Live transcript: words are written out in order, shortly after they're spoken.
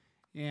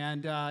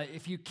And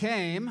if you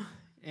came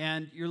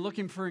and you're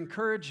looking for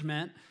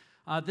encouragement,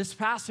 this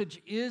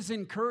passage is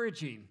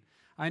encouraging.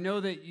 I know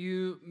that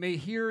you may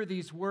hear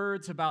these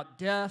words about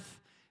death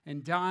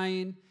and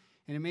dying,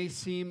 and it may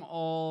seem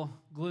all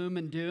gloom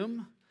and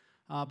doom,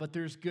 but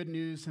there's good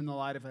news in the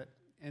light of it.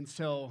 And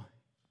so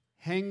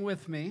hang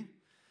with me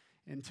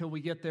until we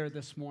get there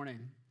this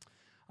morning.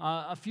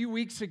 A few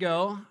weeks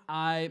ago,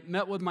 I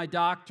met with my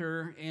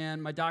doctor,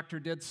 and my doctor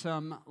did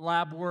some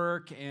lab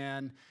work,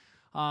 and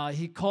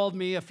he called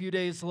me a few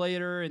days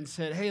later and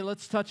said, hey,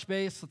 let's touch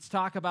base, let's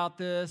talk about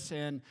this,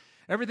 and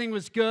everything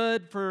was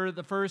good for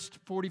the first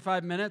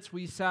 45 minutes.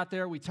 We sat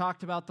there, we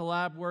talked about the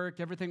lab work,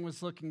 everything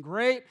was looking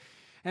great,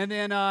 and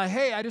then,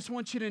 hey, I just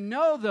want you to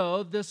know,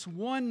 though, this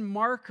one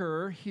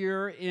marker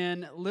here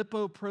in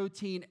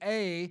lipoprotein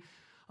A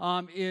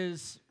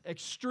is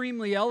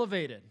extremely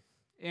elevated.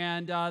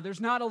 And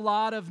there's not a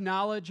lot of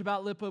knowledge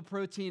about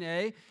lipoprotein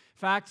A. In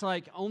fact,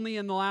 like only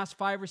in the last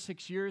 5 or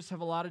 6 years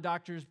have a lot of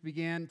doctors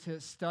began to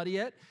study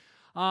it.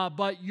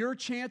 But your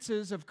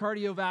chances of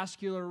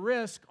cardiovascular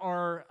risk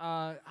are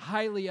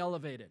highly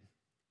elevated.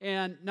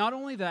 And not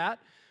only that,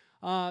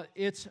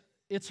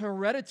 it's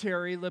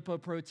hereditary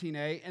lipoprotein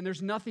A, and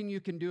there's nothing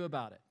you can do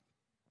about it.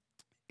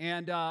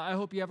 And I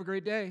hope you have a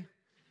great day.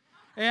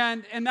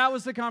 And that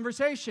was the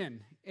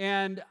conversation.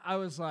 And I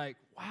was like,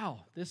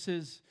 wow, this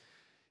is...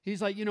 He's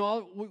like, you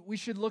know, we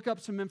should look up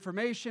some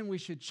information. We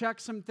should check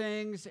some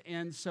things.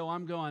 And so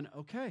I'm going,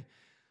 okay.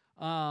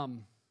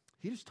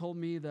 He just told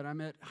me that I'm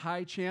at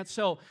high chance.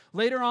 So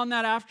later on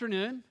that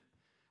afternoon,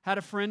 had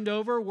a friend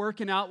over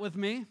working out with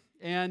me.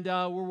 And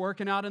we're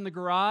working out in the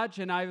garage.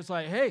 And I was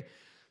like, hey,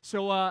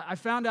 so I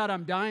found out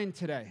I'm dying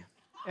today.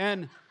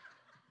 And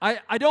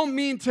I don't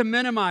mean to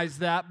minimize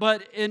that.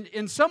 But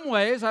in some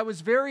ways, I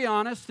was very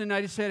honest. And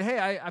I just said,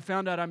 hey, I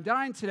found out I'm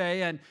dying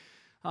today. And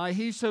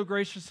he so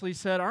graciously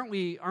said, aren't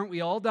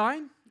we all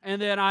dying?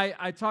 And then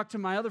I talked to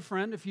my other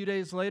friend a few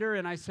days later,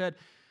 and I said,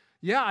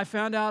 yeah, I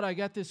found out I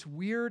got this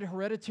weird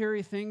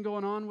hereditary thing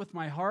going on with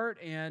my heart,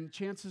 and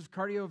chances of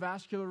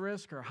cardiovascular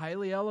risk are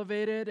highly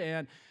elevated,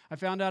 and I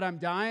found out I'm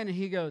dying. And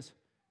he goes,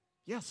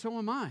 yeah, so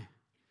am I.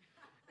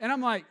 And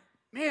I'm like,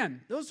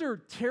 man, those are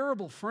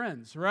terrible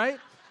friends, right?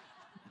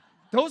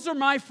 Those are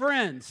my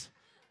friends.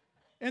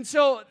 And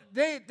so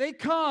they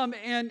come,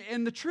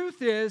 and the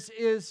truth is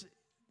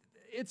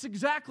it's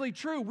exactly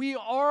true. We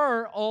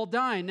are all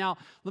dying. Now,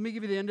 let me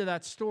give you the end of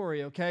that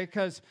story, okay?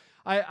 Because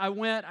I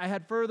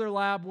had further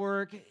lab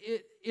work.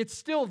 It's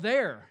still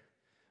there,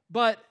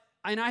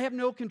 and I have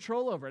no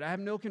control over it. I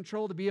have no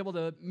control to be able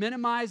to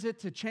minimize it,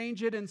 to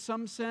change it in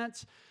some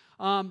sense.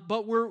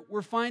 But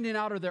we're finding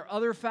out, are there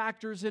other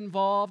factors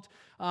involved?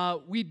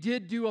 We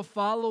did do a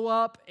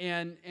follow-up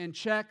and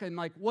check, and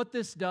like what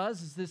this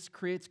does is this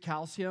creates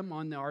calcium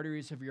on the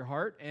arteries of your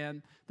heart,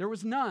 and there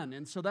was none,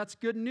 and so that's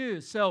good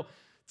news. So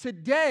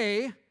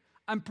today,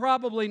 I'm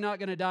probably not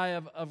going to die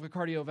of a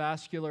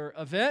cardiovascular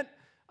event,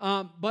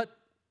 but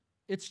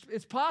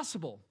it's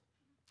possible.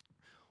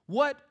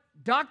 What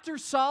Dr.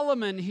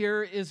 Solomon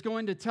here is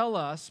going to tell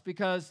us,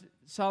 because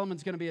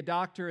Solomon's going to be a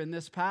doctor in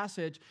this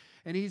passage,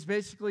 and he's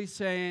basically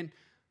saying,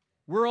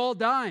 we're all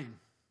dying.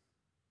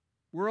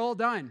 We're all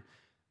dying.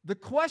 The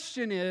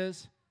question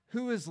is,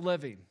 who is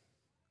living?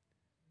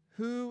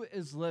 Who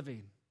is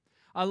living?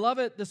 I love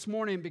it this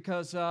morning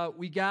because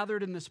we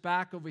gathered in this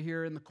back over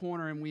here in the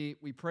corner, and we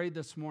prayed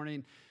this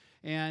morning.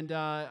 And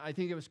I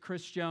think it was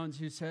Chris Jones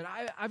who said,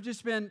 I've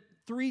just been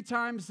 3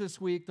 times this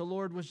week, the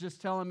Lord was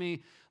just telling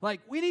me,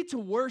 like, we need to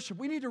worship.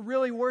 We need to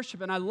really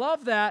worship. And I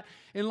love that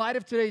in light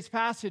of today's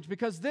passage,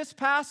 because this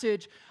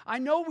passage, I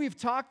know we've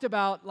talked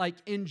about, like,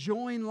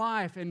 enjoying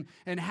life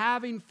and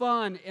having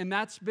fun, and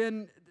that's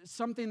been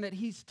something that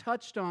he's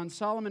touched on,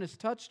 Solomon has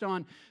touched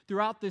on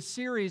throughout this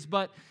series,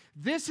 but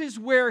this is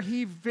where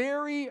he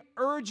very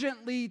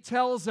urgently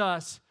tells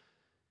us,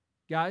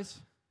 guys,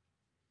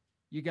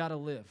 you got to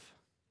live.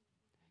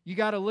 You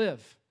got to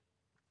live.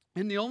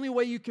 And the only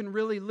way you can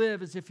really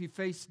live is if you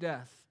face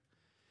death.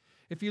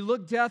 If you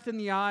look death in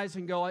the eyes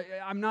and go,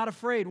 I'm not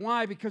afraid.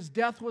 Why? Because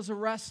death was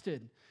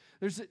arrested.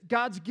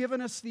 God's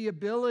given us the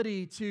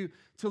ability to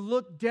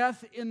look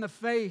death in the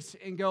face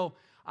and go,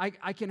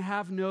 I can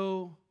have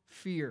no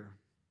fear.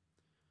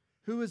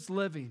 Who is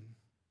living?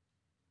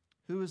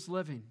 Who is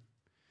living?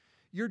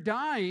 You're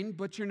dying,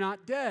 but you're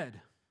not dead.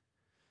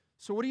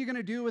 So what are you going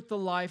to do with the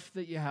life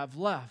that you have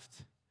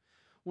left?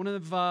 One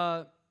of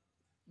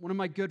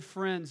my good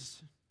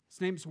friends, his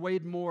name's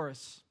Wade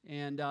Morris,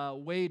 and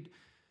Wade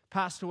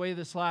passed away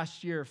this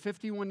last year.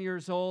 51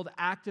 years old,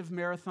 active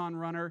marathon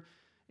runner,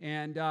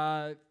 and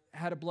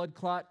had a blood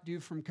clot due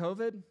from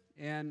COVID,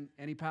 and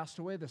he passed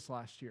away this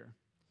last year.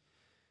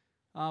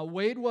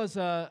 Wade was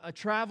a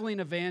traveling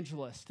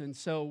evangelist, and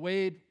so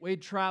Wade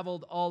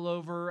traveled all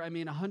over.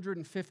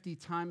 150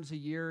 times a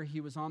year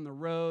he was on the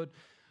road,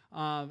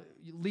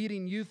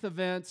 leading youth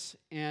events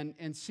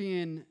and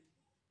seeing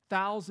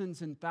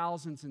thousands and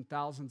thousands and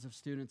thousands of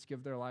students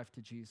give their life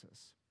to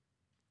Jesus.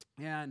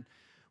 And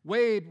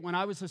Wade, when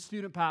I was a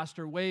student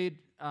pastor, Wade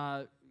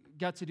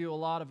got to do a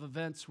lot of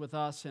events with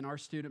us in our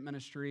student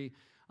ministry.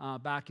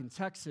 back in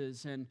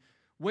Texas. And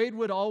Wade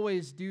would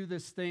always do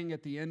this thing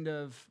at the end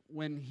of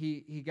when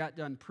he got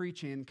done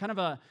preaching, kind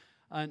of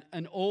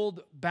an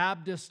old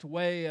Baptist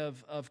way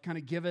of kind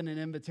of giving an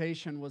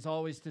invitation was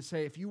always to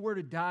say, if you were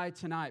to die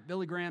tonight,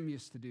 Billy Graham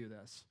used to do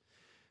this.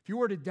 If you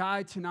were to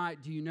die tonight,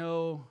 do you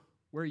know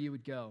where you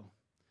would go?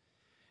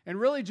 And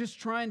really just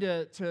trying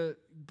to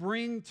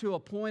bring to a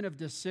point of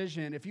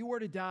decision, if you were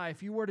to die,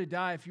 if you were to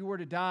die, if you were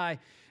to die.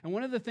 And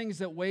one of the things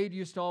that Wade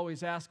used to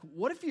always ask,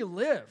 what if you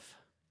live?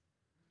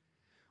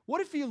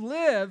 What if you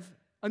live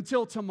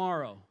until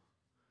tomorrow?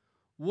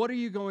 What are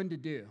you going to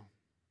do?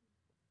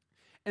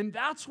 And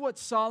that's what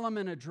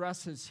Solomon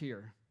addresses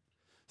here.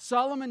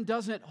 Solomon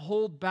doesn't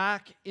hold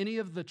back any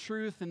of the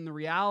truth and the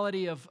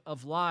reality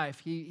of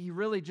life. He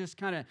really just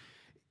kind of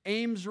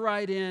aims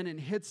right in and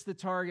hits the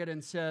target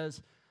and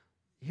says,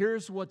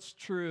 here's what's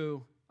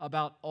true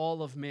about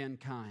all of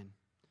mankind.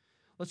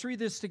 Let's read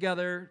this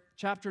together.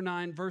 Chapter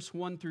 9, verse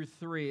 1 through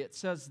 3. It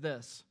says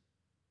this.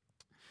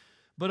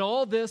 But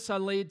all this I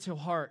laid to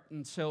heart.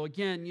 And so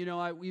again,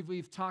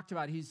 we've talked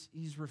about,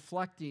 he's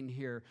reflecting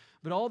here.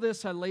 But all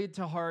this I laid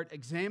to heart,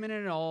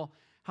 examining it all,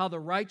 how the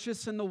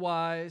righteous and the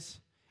wise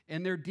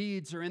and their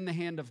deeds are in the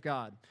hand of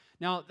God.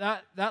 Now,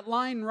 that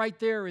line right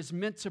there is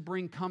meant to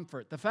bring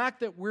comfort. The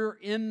fact that we're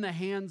in the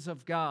hands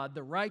of God,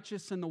 the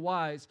righteous and the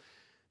wise,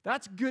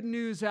 that's good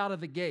news out of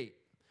the gate.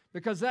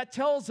 Because that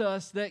tells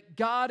us that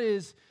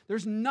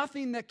there's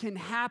nothing that can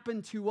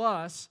happen to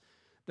us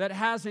that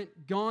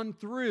hasn't gone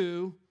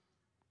through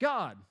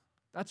God.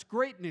 That's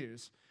great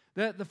news.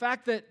 The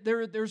fact that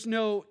there's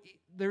no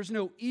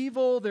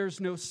evil, there's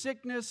no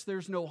sickness,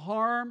 there's no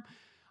harm,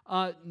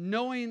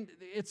 knowing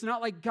it's not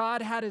like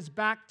God had his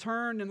back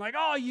turned and like,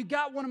 oh, you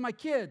got one of my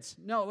kids.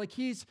 No, like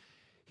he's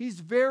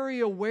very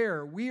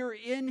aware. We are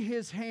in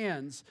his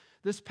hands.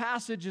 This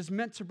passage is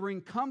meant to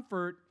bring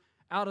comfort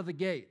out of the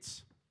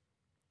gates.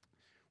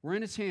 We're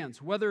in his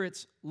hands, whether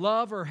it's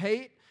love or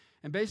hate.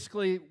 And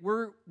basically,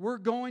 we're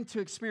going to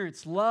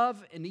experience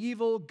love and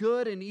evil,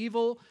 good and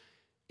evil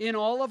in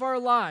all of our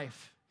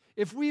life.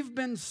 If we've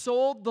been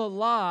sold the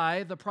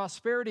lie, the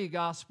prosperity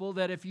gospel,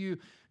 that if you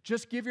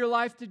just give your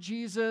life to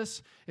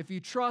Jesus, if you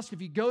trust,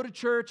 if you go to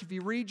church, if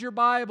you read your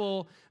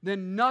Bible,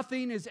 then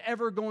nothing is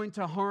ever going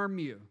to harm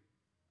you.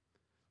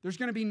 There's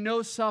going to be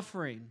no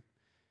suffering.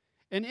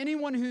 And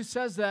anyone who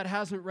says that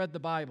hasn't read the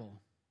Bible.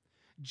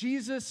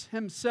 Jesus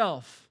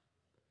himself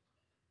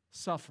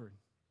suffered.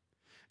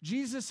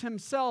 Jesus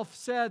himself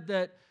said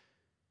that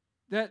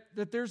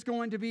there's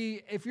going to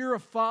be, if you're a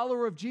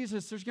follower of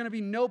Jesus, there's going to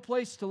be no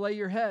place to lay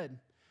your head.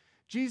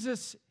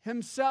 Jesus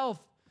himself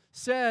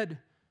said,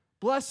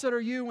 blessed are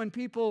you when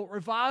people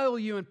revile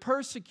you and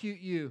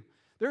persecute you.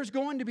 There's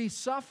going to be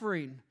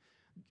suffering,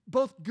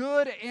 both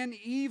good and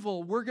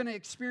evil. We're going to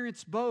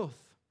experience both.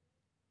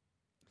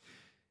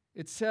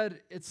 It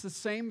said it's the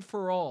same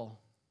for all,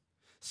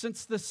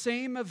 since the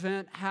same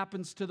event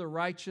happens to the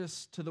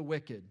righteous, to the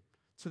wicked,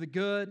 to the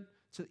good,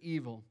 to the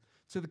evil,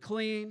 to the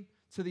clean,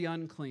 to the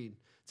unclean,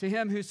 to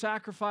him who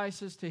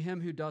sacrifices, to him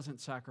who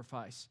doesn't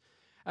sacrifice.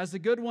 As the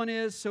good one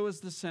is, so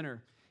is the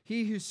sinner.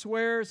 He who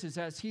swears is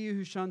as he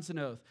who shuns an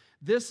oath.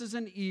 This is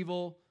an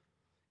evil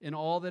in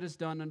all that is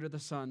done under the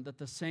sun, that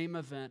the same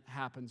event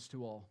happens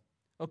to all.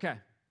 Okay,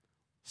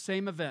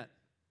 same event,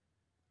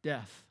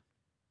 death.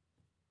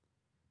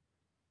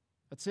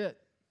 That's it.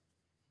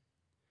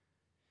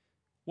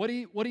 What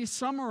he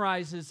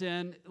summarizes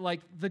in,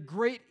 like the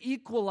great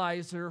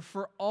equalizer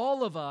for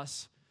all of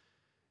us,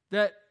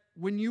 that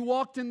when you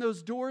walked in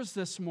those doors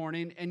this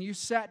morning and you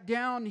sat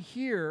down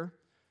here,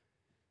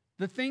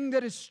 the thing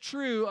that is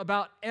true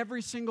about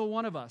every single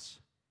one of us,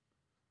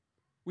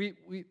 we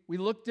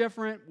look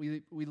different,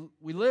 we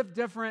live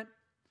different,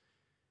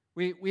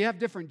 we have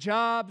different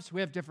jobs, we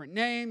have different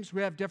names,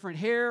 we have different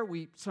hair,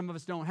 some of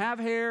us don't have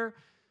hair.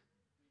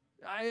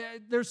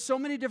 There's so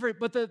many different,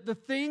 but the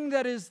thing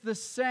that is the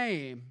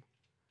same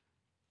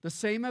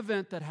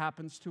event that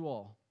happens to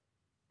all,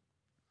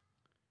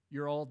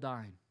 you're all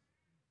dying.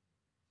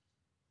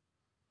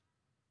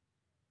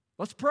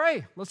 Let's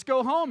pray. Let's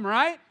go home,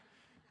 right?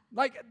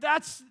 Like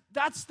that's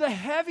the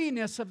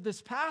heaviness of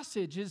this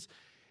passage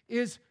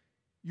is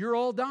you're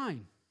all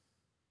dying.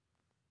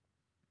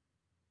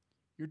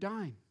 You're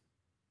dying.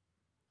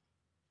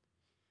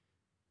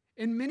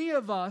 And many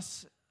of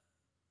us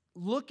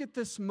look at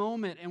this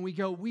moment and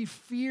we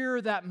fear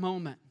that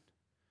moment.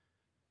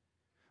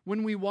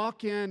 When we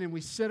walk in and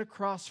we sit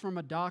across from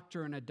a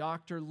doctor and a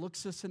doctor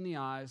looks us in the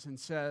eyes and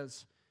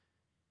says,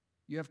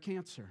 you have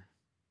cancer.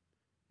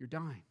 You're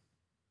dying.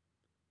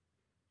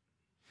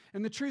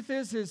 And the truth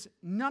is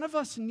none of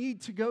us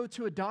need to go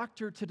to a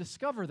doctor to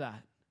discover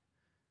that.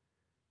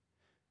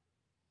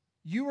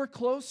 You are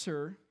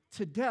closer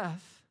to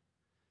death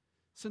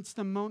since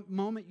the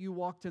moment you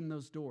walked in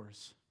those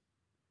doors.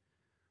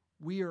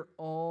 We are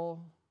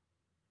all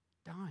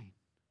dying.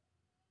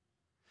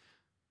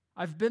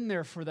 I've been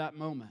there for that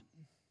moment.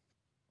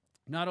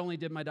 Not only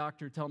did my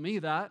doctor tell me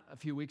that a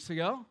few weeks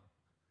ago,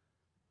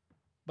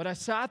 but I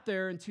sat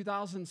there in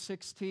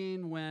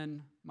 2016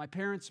 when my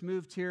parents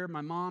moved here.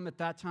 My mom at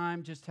that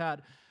time just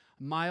had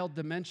mild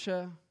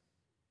dementia.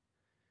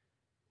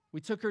 We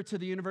took her to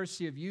the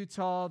University of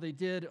Utah. They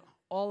did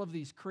all of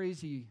these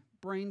crazy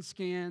brain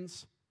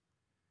scans.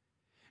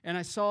 And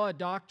I saw a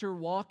doctor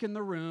walk in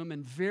the room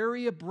and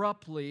very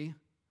abruptly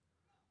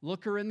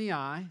look her in the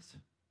eyes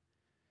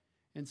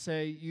and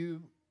say,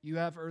 you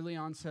have early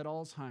onset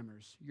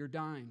Alzheimer's. You're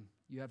dying.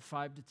 You have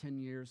 5 to 10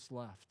 years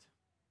left.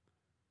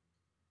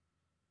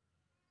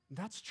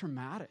 That's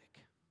traumatic.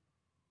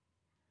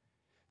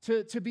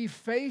 To be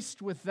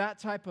faced with that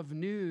type of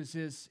news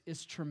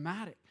is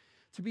traumatic.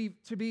 To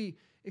be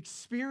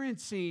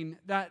experiencing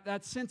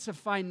that sense of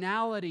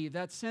finality,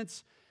 that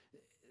sense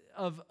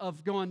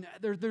of going,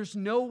 there's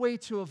no way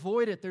to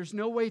avoid it. There's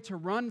no way to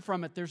run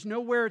from it. There's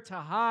nowhere to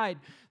hide.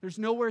 There's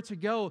nowhere to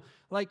go.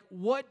 Like,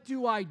 what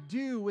do I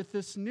do with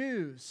this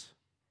news?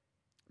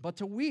 But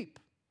to weep,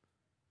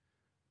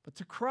 but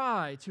to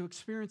cry, to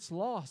experience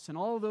loss. And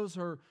all of those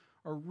are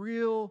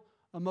real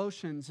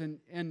emotions.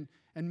 And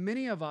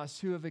many of us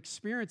who have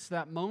experienced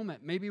that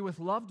moment, maybe with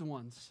loved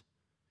ones,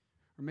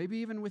 or maybe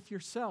even with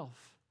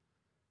yourself,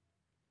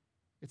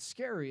 it's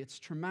scary, it's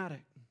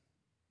traumatic.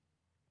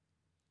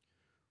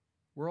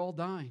 We're all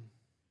dying.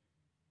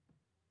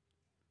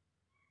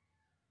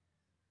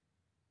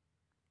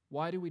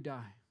 Why do we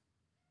die?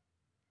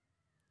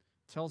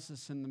 It tells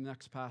us in the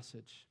next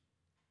passage,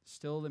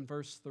 still in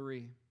verse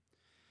 3.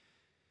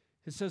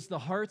 It says, "The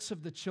hearts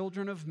of the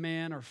children of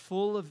man are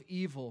full of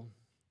evil,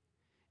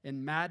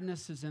 and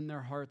madness is in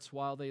their hearts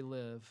while they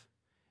live,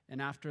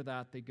 and after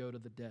that they go to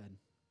the dead."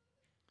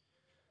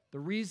 The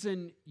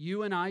reason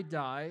you and I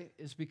die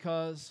is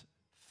because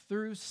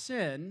through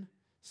sin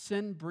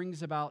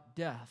brings about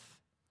death.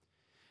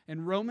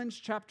 In Romans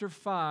chapter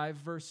 5,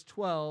 verse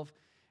 12,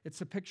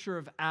 it's a picture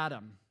of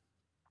Adam.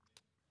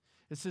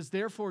 It says,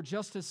 "Therefore,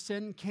 just as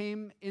sin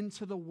came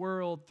into the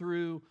world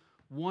through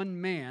one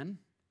man,"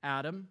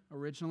 Adam,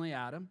 originally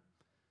Adam,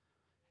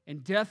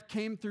 "and death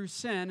came through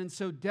sin, and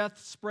so death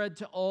spread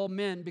to all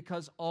men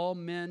because all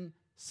men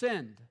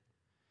sinned."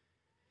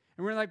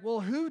 And we're like,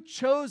 well, who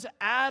chose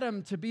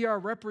Adam to be our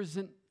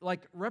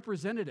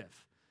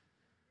representative?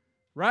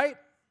 Right?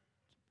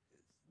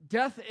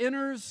 Death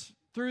enters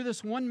through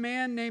this one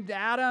man named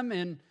Adam,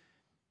 and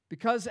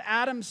because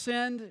Adam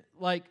sinned,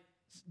 like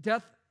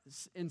death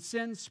and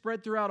sin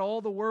spread throughout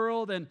all the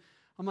world. And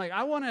I'm like,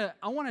 I want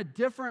a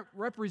different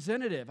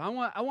representative. I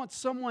want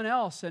someone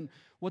else. And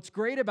what's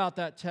great about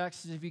that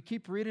text is if you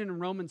keep reading in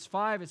Romans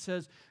 5, it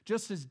says,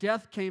 just as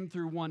death came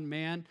through one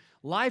man,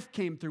 life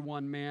came through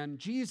one man,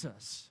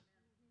 Jesus.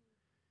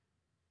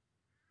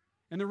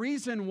 And the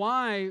reason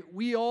why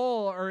we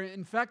all are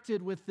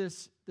infected with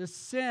this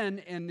sin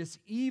and this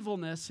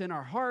evilness in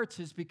our hearts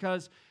is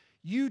because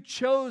you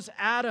chose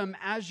Adam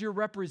as your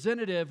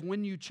representative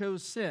when you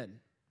chose sin.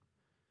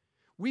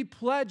 We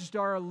pledged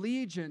our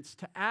allegiance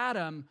to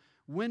Adam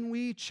when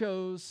we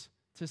chose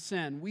to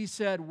sin. We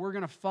said we're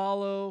going to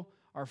follow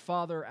our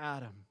father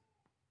Adam.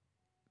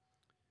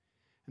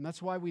 And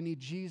that's why we need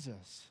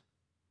Jesus.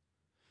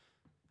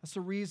 That's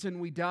the reason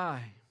we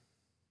die.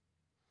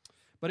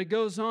 But it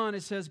goes on,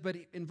 it says, but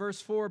in verse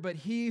 4, "But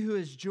he who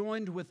is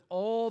joined with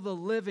all the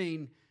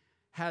living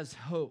has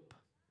hope."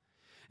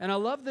 And I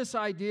love this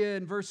idea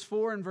in verse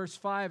 4 and verse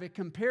 5. It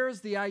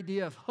compares the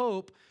idea of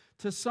hope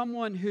to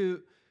someone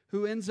who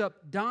ends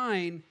up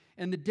dying,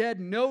 and the dead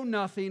know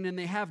nothing and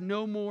they have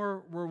no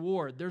more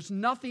reward. There's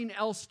nothing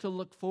else to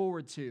look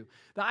forward to.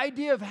 The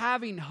idea of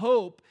having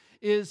hope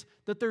is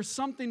that there's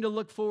something to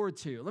look forward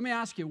to. Let me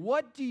ask you,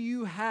 what do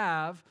you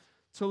have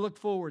to look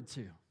forward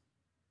to?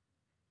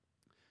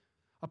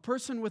 A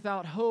person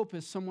without hope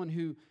is someone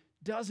who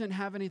doesn't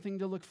have anything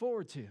to look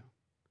forward to.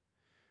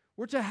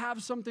 We're to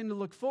have something to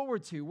look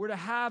forward to. We're to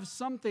have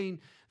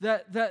something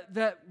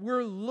that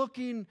we're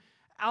looking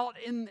out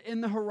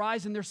in the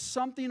horizon. There's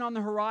something on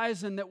the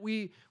horizon that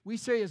we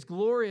say is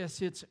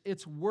glorious.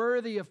 It's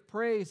worthy of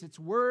praise. It's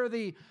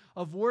worthy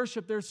of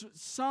worship. There's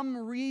some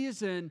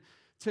reason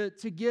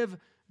to give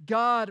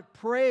God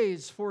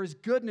praise for His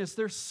goodness.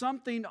 There's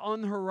something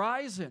on the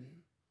horizon.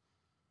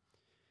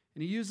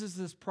 And he uses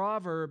this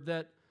proverb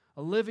that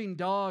a living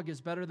dog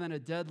is better than a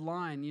dead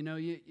lion. You know,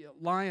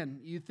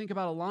 you think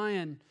about a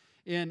lion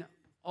in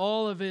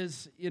all of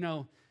his,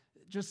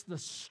 just the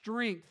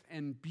strength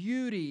and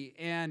beauty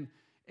and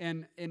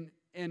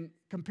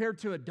compared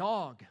to a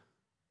dog.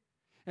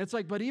 And it's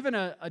like, but even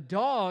a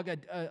dog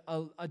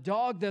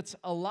that's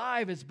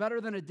alive is better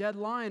than a dead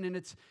lion. And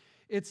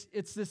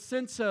it's this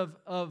sense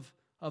of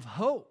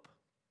hope.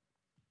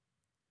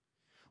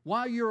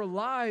 While you're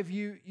alive,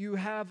 you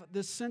have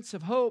this sense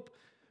of hope.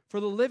 For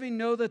the living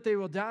know that they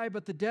will die,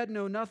 but the dead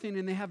know nothing,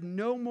 and they have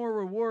no more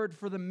reward,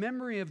 for the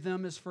memory of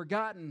them is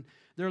forgotten.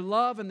 Their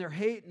love and their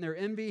hate and their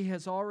envy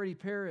has already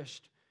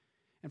perished,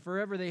 and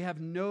forever they have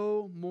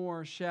no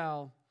more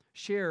shall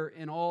share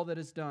in all that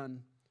is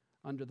done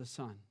under the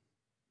sun.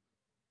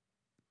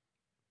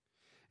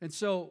 And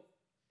so,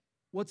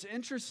 what's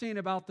interesting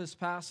about this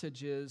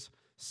passage is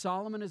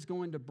Solomon is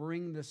going to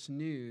bring this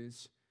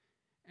news,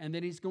 and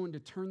then he's going to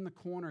turn the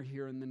corner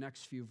here in the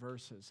next few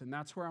verses. And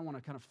that's where I want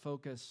to kind of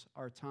focus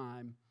our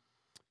time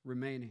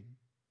remaining.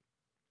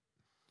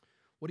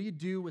 What do you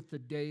do with the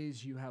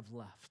days you have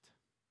left?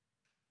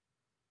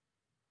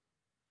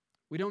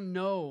 We don't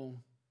know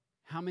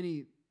how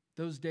many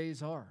those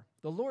days are.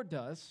 The Lord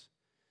does.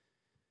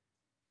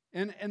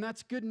 And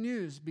that's good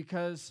news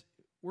because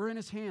we're in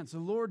His hands. The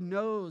Lord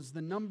knows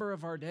the number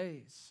of our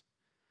days.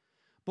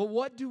 But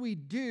what do we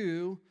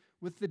do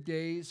with the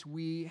days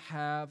we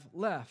have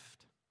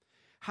left?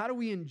 How do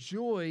we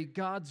enjoy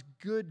God's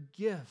good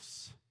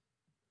gifts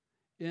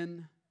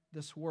in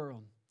this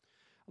world?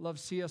 I love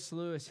C.S.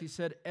 Lewis. He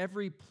said,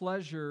 every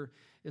pleasure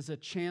is a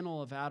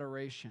channel of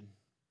adoration.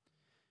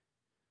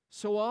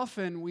 So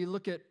often we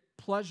look at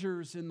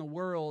pleasures in the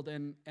world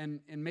and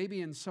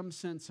maybe in some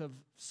sense of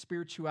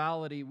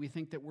spirituality, we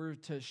think that we're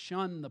to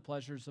shun the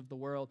pleasures of the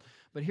world.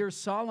 But here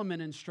Solomon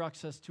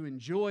instructs us to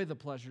enjoy the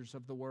pleasures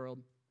of the world.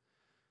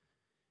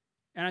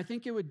 And I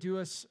think it would do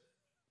us,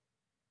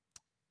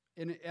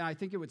 and I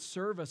think it would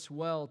serve us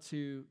well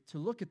to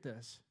look at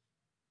this.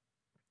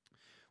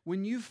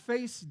 When you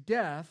face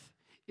death,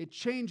 it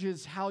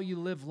changes how you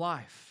live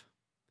life.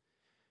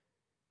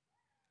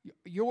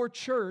 Your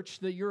church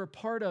that you're a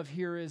part of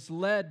here is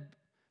led,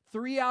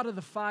 3 out of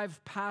the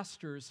 5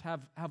 pastors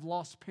have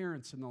lost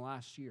parents in the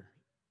last year.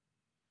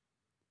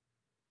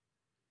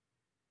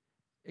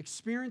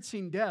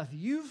 Experiencing death,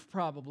 you've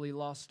probably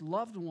lost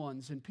loved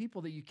ones and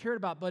people that you cared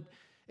about, but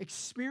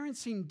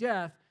experiencing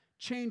death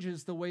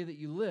changes the way that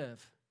you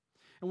live.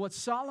 And what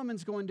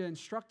Solomon's going to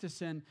instruct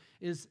us in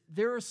is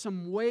there are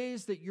some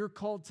ways that you're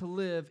called to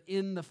live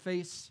in the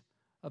face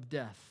of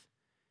death.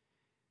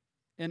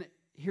 And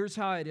here's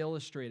how I'd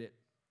illustrate it.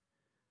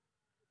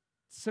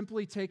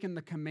 Simply taking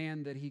the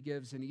command that he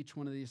gives in each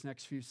one of these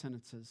next few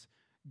sentences.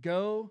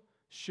 Go,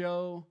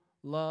 show,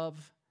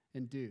 love,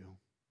 and do.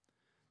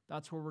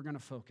 That's where we're going to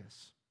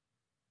focus.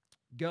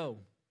 Go,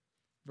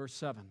 verse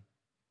 7.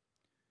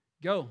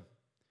 Go,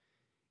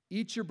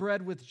 eat your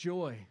bread with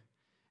joy,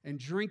 and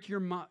drink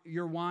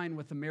your wine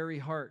with a merry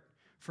heart,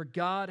 for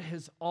God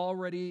has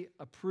already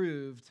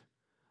approved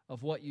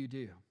of what you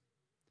do.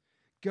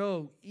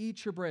 Go,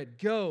 eat your bread.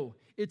 Go,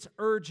 it's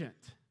urgent.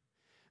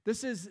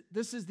 This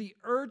is the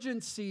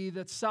urgency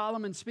that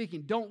Solomon's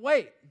speaking. Don't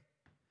wait.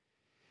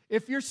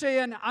 If you're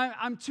saying,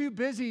 I'm too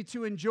busy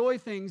to enjoy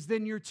things,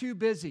 then you're too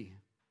busy.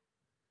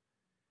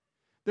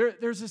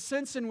 There's a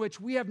sense in which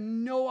we have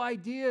no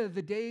idea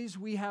the days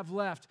we have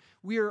left.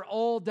 We are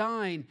all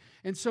dying.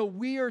 And so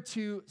we are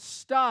to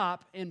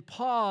stop and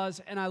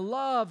pause. And I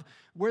love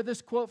where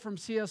this quote from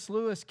C.S.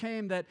 Lewis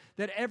came, that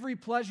every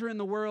pleasure in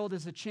the world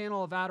is a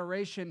channel of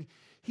adoration.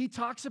 He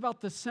talks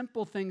about the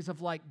simple things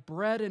of like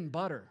bread and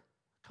butter.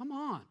 Come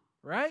on,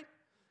 right?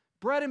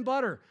 Bread and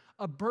butter.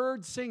 A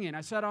bird singing.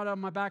 I sat out on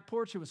my back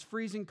porch. It was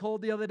freezing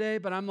cold the other day,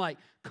 but I'm like,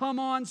 come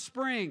on,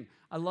 spring.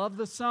 I love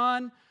the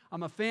sun.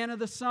 I'm a fan of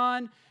the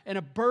sun. And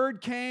a bird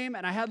came,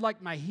 and I had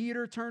like my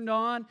heater turned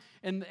on,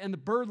 and the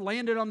bird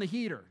landed on the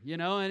heater,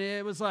 and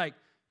it was like,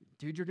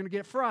 dude, you're going to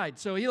get fried.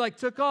 So he like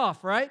took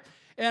off, right?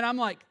 And I'm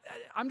like,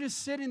 I'm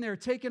just sitting there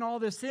taking all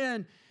this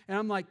in, and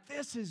I'm like,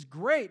 this is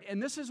great.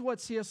 And this is what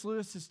C.S.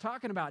 Lewis is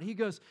talking about. He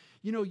goes,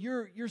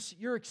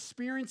 you're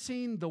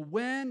experiencing the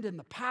wind and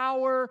the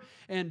power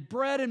and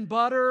bread and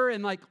butter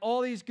and like all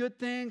these good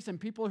things. And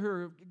people who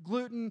are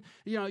gluten,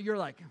 you're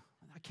like,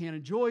 I can't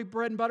enjoy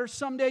bread and butter.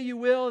 Someday you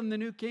will in the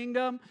new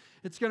kingdom.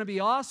 It's going to be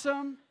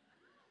awesome.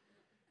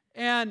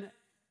 And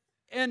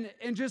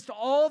just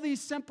all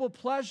these simple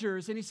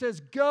pleasures. And he says,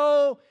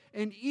 go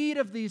and eat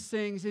of these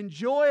things,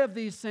 enjoy of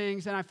these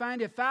things. And I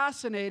find it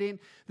fascinating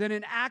that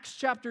in Acts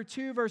chapter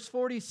 2, verse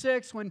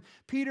 46, when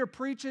Peter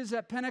preaches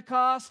at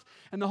Pentecost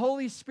and the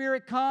Holy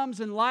Spirit comes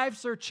and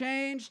lives are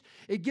changed,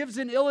 it gives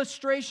an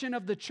illustration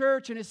of the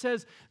church. And it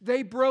says,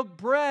 they broke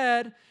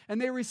bread and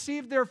they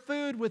received their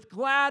food with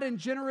glad and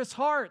generous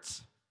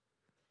hearts.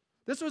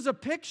 This was a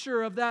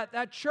picture of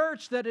that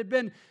church that had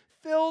been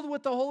filled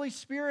with the Holy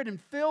Spirit and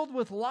filled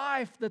with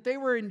life that they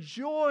were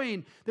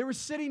enjoying. They were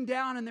sitting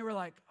down and they were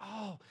like,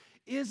 oh,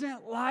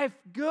 isn't life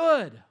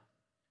good?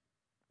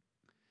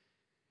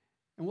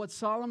 And what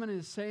Solomon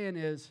is saying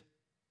is,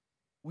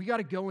 we got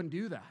to go and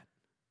do that.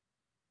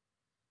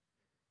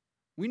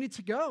 We need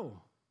to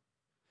go.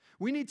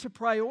 We need to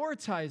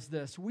prioritize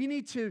this. We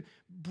need to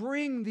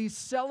bring these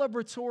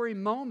celebratory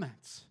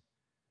moments.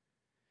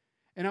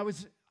 And I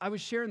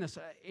was sharing this.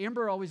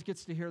 Amber always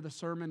gets to hear the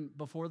sermon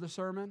before the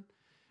sermon.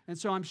 And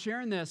so I'm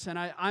sharing this, and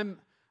I'm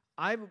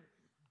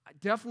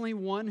definitely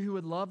one who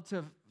would love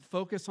to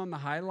focus on the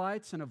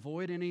highlights and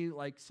avoid any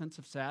like sense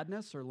of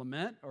sadness or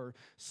lament or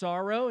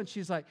sorrow. And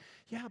she's like,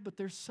 yeah, but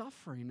there's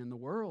suffering in the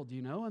world,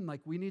 and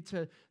like we need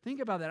to think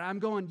about that. I'm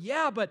going,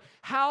 yeah, but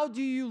how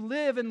do you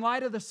live in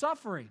light of the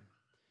suffering?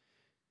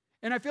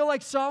 And I feel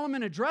like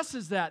Solomon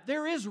addresses that.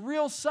 There is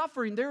real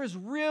suffering. There is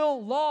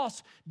real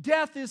loss.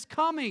 Death is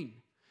coming.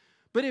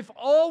 But if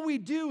all we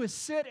do is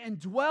sit and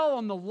dwell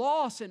on the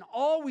loss and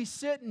all we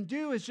sit and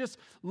do is just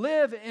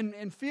live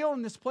and feel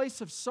in this place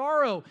of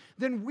sorrow,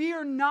 then we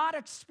are not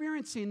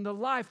experiencing the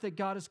life that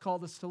God has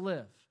called us to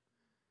live.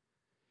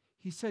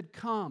 He said,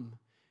 come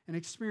and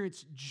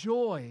experience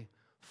joy,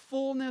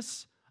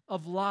 fullness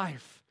of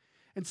life.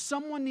 And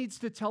someone needs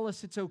to tell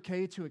us it's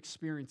okay to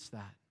experience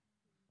that.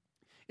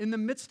 In the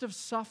midst of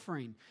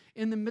suffering,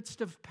 in the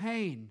midst of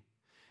pain,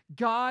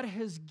 God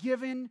has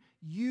given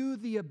you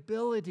the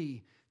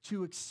ability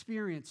to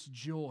experience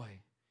joy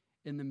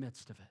in the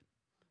midst of it.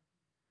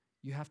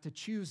 You have to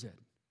choose it.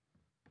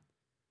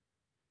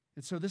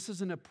 And so this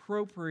is an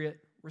appropriate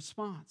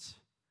response.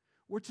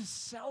 We're to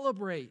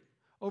celebrate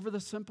over the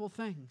simple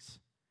things.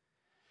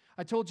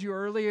 I told you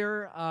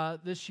earlier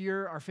this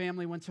year, our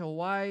family went to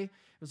Hawaii. It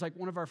was like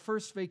one of our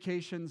first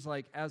vacations,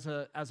 like as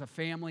a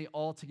family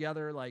all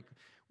together. Like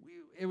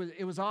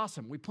it was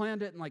awesome. We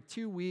planned it in like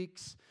 2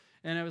 weeks,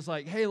 and it was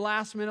like, hey,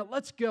 last minute,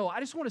 let's go. I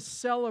just want to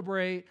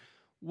celebrate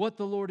what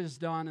the Lord has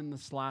done in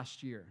this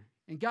last year.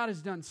 And God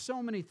has done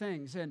so many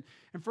things. And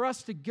for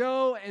us to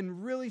go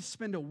and really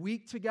spend a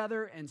week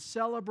together and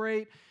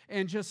celebrate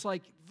and just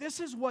like, this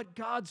is what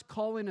God's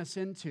calling us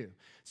into.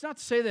 It's not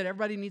to say that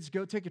everybody needs to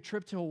go take a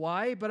trip to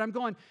Hawaii, but I'm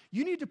going,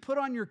 you need to put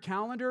on your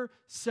calendar,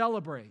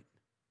 celebrate.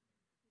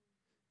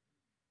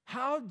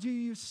 How do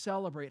you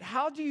celebrate?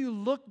 How do you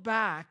look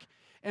back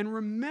and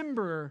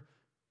remember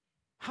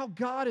how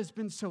God has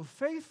been so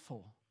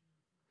faithful?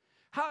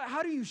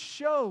 How do you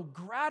show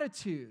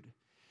gratitude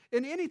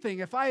in anything?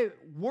 If I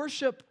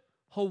worship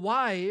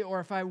Hawaii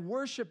or if I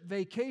worship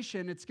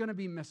vacation, it's going to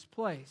be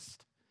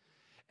misplaced.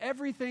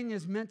 Everything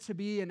is meant to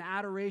be an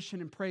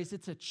adoration and praise.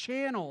 It's a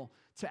channel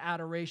to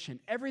adoration.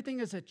 Everything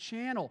is a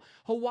channel.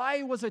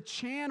 Hawaii was a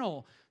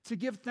channel to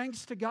give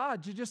thanks to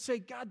God, to just say,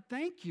 God,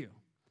 thank you.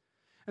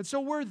 And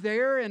so we're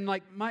there, and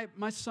like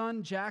my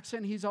son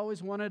Jackson, he's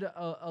always wanted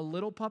a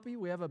little puppy.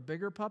 We have a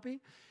bigger puppy.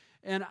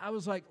 And I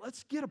was like,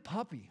 let's get a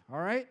puppy, all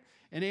right?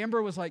 And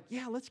Amber was like,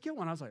 yeah, let's get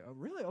one. I was like, oh,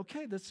 really?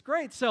 Okay, that's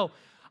great. So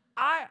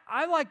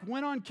I like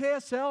went on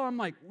KSL. I'm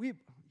like,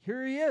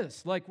 here he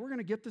is. Like, we're going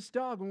to get this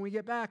dog when we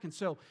get back. And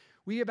so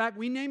we get back.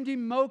 We named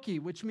him Moki,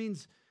 which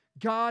means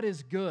God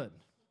is good.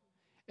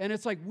 And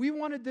it's like we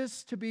wanted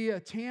this to be a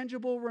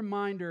tangible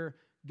reminder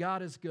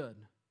God is good.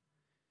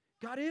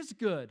 God is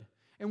good.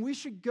 And we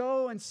should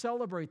go and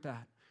celebrate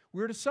that.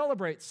 We're to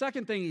celebrate.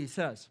 Second thing he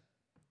says,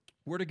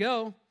 we're to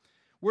go.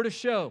 We're to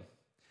show.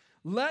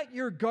 Let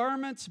your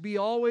garments be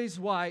always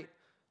white.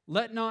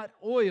 Let not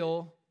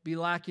oil be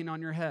lacking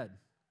on your head.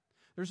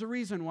 There's a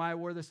reason why I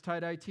wore this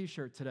tie-dye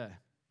t-shirt today.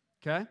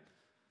 Okay?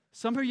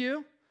 Some of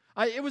you,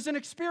 it was an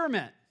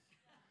experiment.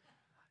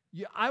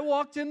 I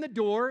walked in the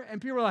door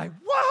and people were like,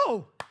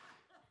 whoa,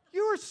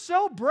 you are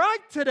so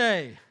bright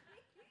today.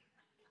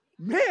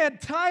 Man,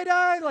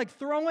 tie-dye, like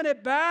throwing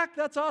it back,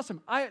 that's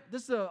awesome.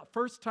 This is the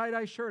first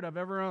tie-dye shirt I've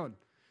ever owned.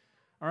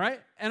 All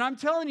right? And I'm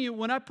telling you,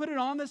 when I put it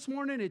on this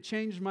morning, it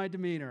changed my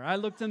demeanor. I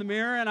looked in the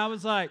mirror and I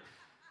was like,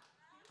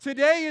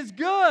 today is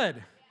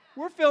good.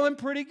 We're feeling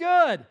pretty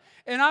good.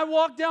 And I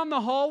walked down the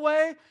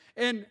hallway,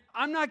 and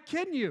I'm not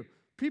kidding you,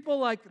 people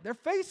like, their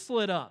face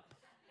lit up.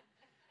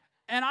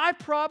 And I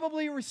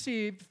probably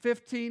received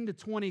 15 to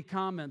 20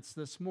 comments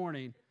this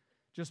morning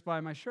just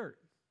by my shirt.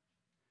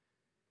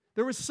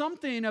 There was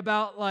something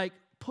about like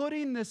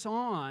putting this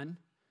on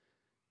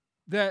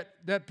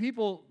that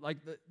people, like,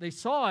 they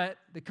saw it,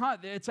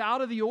 it's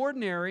out of the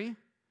ordinary,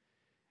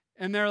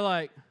 and they're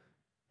like,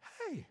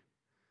 hey,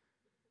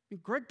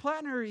 Greg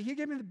Plattner, he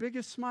gave me the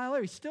biggest smile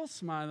ever. He's still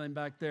smiling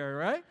back there,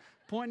 right?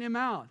 Pointing him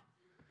out.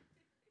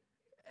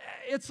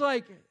 It's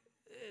like,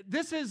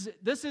 this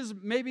is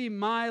maybe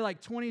my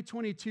like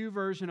 2022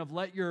 version of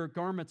let your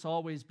garments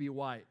always be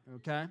white,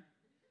 okay?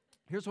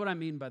 Here's what I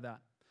mean by that.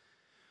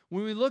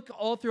 When we look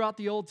all throughout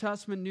the Old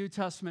Testament, New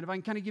Testament, if I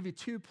can kind of give you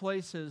two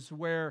places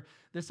where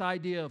this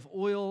idea of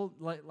oil,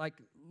 like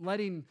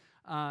let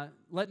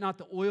not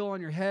the oil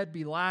on your head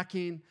be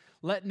lacking,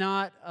 let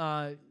not,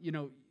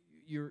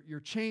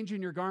 you're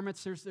changing your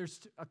garments.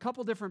 There's a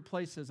couple different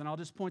places, and I'll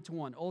just point to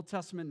one, Old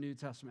Testament, New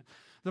Testament.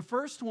 The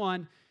first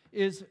one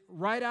is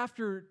right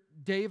after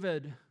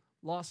David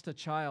lost a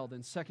child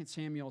in 2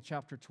 Samuel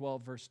chapter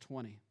 12, verse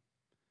 20.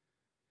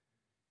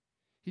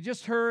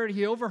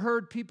 He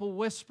overheard people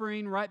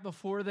whispering right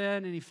before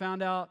then, and he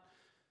found out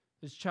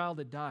his child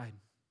had died.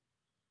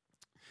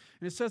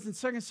 And it says in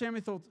 2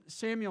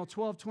 Samuel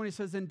 12:20, it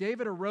says, then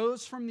David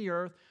arose from the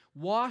earth,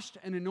 washed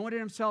and anointed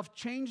himself,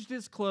 changed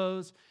his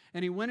clothes,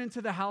 and he went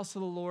into the house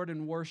of the Lord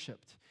and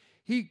worshiped.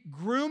 He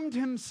groomed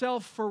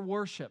himself for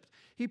worship.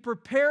 He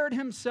prepared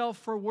himself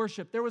for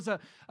worship. There was a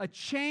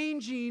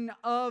changing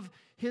of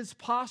his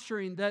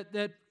posturing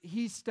that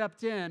he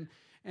stepped in,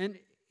 and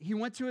he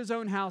went to his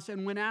own house,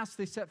 and when asked,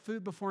 they set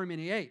food before him,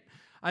 and he ate.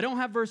 I don't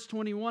have verse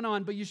 21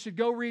 on, but you should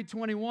go read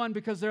 21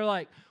 because they're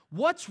like,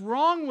 what's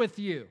wrong with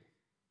you?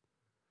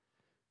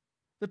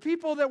 The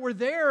people that were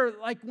there,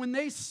 like when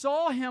they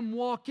saw him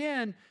walk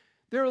in,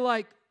 they're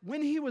like,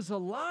 when he was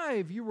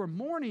alive, you were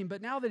mourning,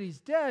 but now that he's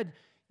dead,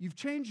 you've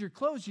changed your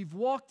clothes, you've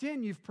walked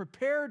in, you've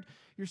prepared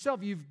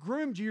yourself, you've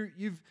groomed,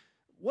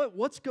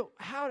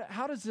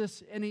 how does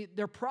this, and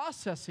they're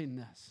processing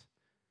this.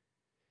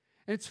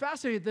 And it's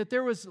fascinating that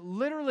there was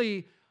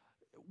literally,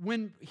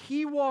 when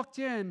he walked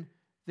in,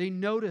 they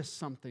noticed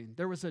something.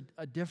 There was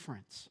a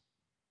difference.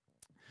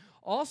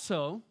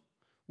 Also,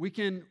 we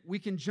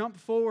can jump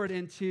forward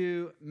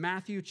into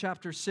Matthew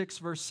chapter 6,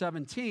 verse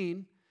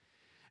 17.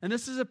 And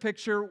this is a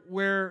picture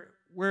where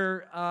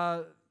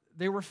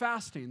they were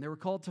fasting. They were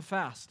called to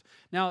fast.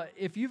 Now,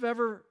 if you've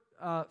ever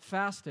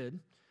fasted,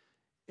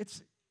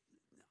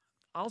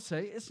 I'll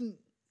say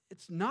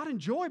it's not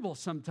enjoyable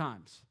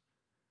sometimes.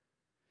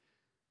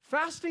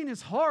 Fasting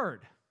is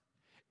hard,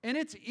 and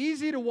it's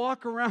easy to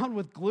walk around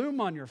with gloom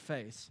on your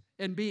face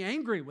and be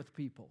angry with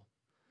people.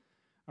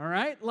 All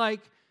right?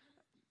 Like,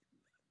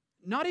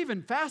 not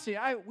even fasting.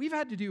 We've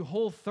had to do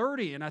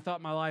Whole30, and I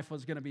thought my life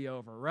was going to be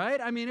over, right?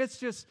 I mean, it's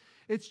challenging.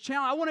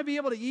 I want to be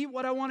able to eat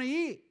what I want to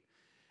eat.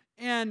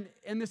 And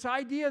this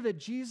idea that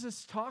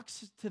Jesus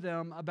talks to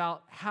them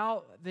about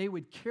how they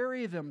would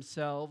carry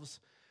themselves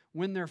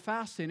when they're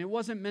fasting, it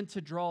wasn't meant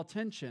to draw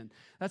attention.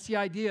 That's the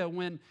idea.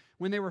 When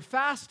they were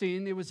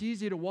fasting, it was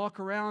easy to walk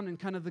around and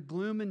kind of the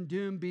gloom and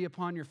doom be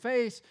upon your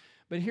face.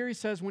 But here he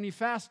says, when you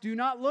fast, do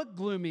not look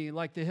gloomy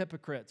like the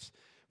hypocrites,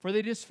 for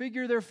they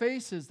disfigure their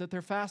faces that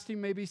their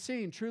fasting may be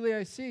seen. Truly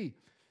I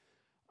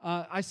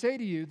say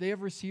to you, they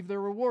have received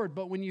their reward.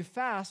 But when you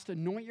fast,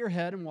 anoint your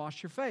head and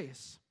wash your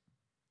face.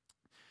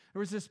 There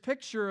was this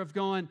picture of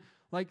going,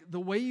 like, the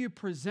way you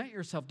present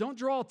yourself. Don't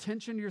draw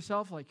attention to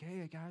yourself like,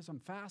 hey, guys, I'm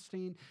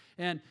fasting.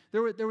 And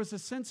there was a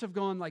sense of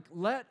going, like,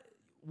 let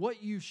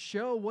what you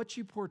show, what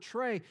you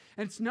portray.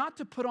 And it's not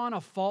to put on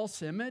a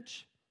false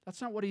image.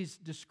 That's not what he's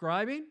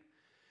describing.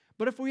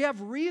 But if we have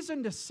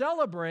reason to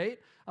celebrate,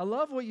 I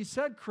love what you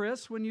said,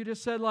 Chris, when you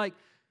just said, like,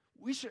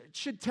 we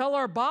should tell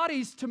our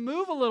bodies to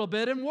move a little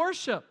bit and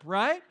worship,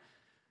 right?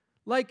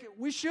 Like,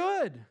 we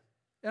should.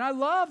 And I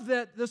love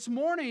that this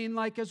morning,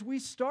 like as we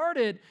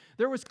started,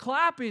 there was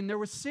clapping, there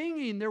was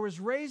singing, there was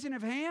raising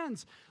of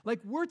hands. Like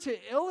we're to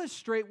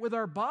illustrate with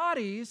our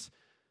bodies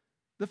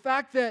the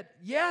fact that,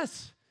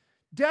 yes,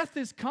 death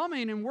is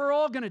coming and we're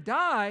all going to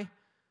die,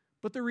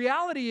 but the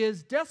reality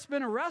is death's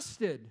been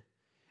arrested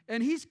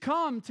and he's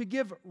come to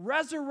give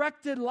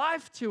resurrected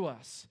life to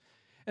us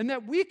and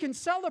that we can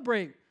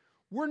celebrate.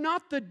 We're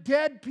not the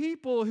dead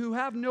people who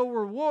have no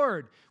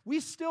reward. We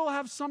still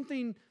have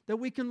something that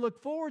we can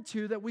look forward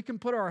to, that we can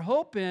put our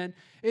hope in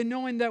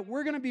knowing that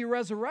we're going to be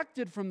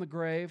resurrected from the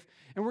grave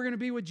and we're going to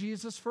be with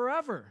Jesus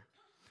forever.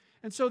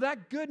 And so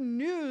that good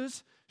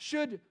news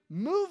should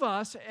move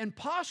us and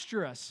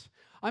posture us.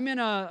 I'm in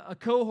a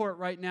cohort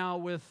right now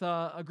with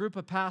a group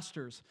of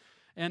pastors,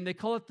 and they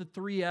call it the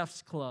 3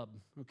 F's Club,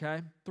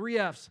 okay? 3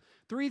 F's.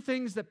 3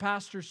 things that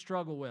pastors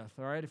struggle with,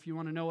 all right? If you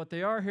want to know what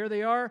they are, here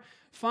they are.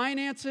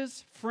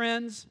 Finances,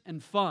 friends,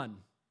 and fun,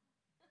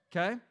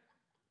 okay?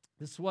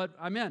 This is what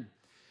I'm in.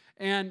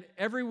 And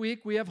every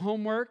week we have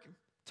homework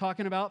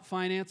talking about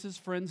finances,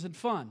 friends, and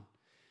fun.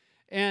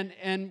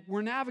 And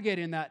we're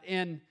navigating that.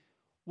 And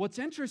what's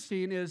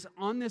interesting is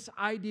on this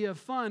idea of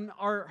fun,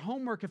 our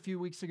homework a few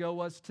weeks ago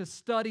was to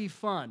study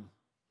fun.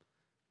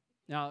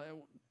 Now,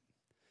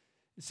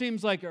 it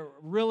seems like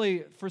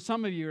really, for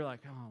some of you, you're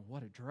like, oh,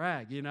 what a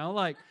drag, you know?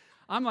 Like,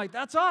 I'm like,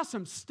 that's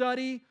awesome,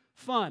 study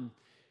fun.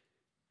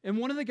 And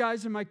one of the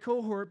guys in my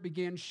cohort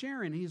began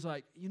sharing. He's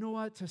like, you know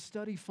what, to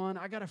study fun,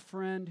 I got a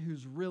friend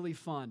who's really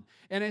fun.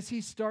 And as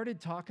he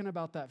started talking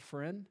about that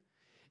friend,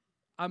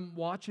 I'm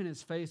watching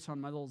his face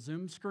on my little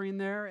Zoom screen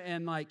there,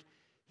 and like,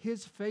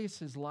 his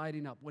face is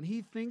lighting up. When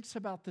he thinks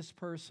about this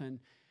person,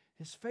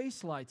 his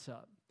face lights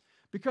up.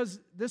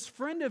 Because this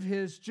friend of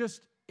his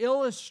just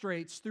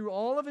illustrates through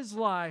all of his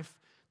life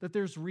that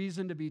there's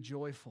reason to be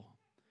joyful.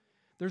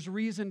 There's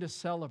reason to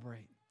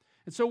celebrate.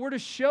 And so we're to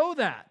show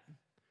that.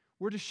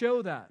 We're to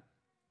show that.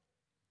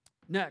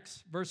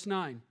 Next, verse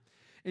 9.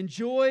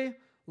 Enjoy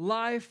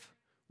life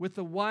with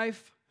the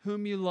wife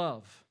whom you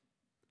love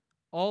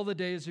all the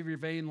days of your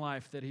vain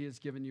life that he has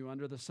given you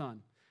under the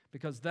sun,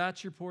 because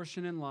that's your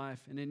portion in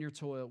life and in your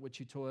toil, which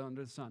you toil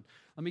under the sun.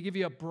 Let me give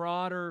you a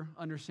broader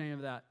understanding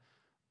of that.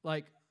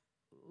 Like,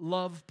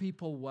 love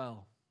people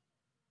well.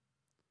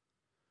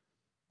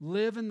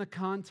 Live in the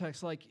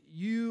context like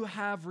you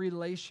have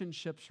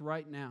relationships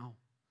right now.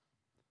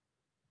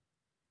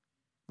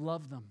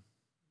 Love them.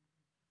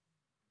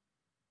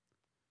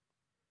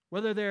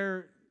 Whether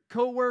they're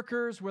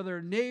coworkers, whether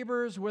they're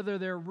neighbors, whether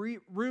they're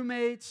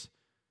roommates,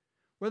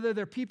 whether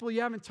they're people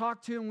you haven't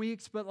talked to in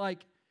weeks, but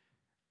like,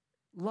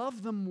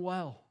 love them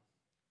well.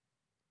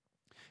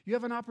 You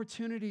have an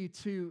opportunity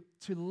to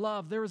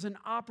love. There was an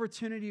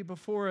opportunity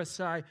before us.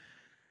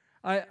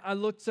 I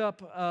looked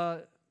up,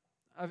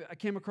 I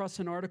came across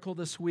an article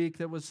this week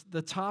that was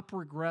the top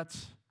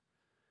regrets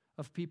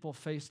of people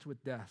faced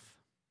with death.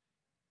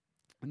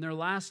 In their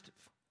last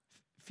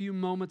few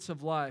moments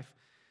of life,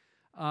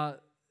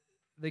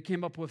 they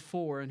came up with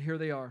 4, and here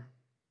they are.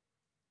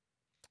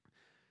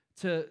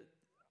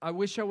 I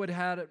wish I would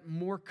have had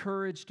more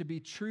courage to be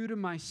true to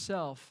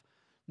myself,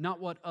 not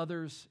what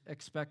others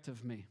expect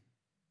of me.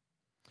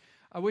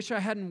 I wish I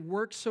hadn't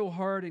worked so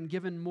hard and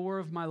given more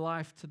of my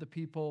life to the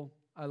people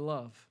I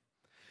love.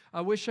 I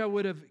wish I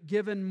would have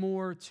given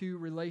more to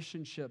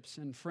relationships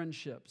and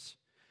friendships.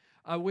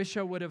 I wish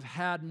I would have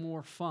had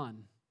more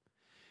fun.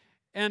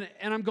 And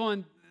I'm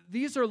going,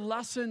 these are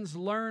lessons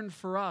learned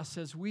for us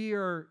as we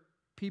are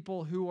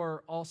people who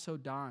are also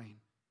dying?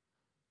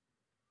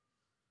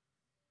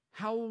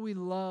 How will we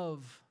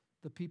love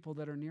the people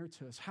that are near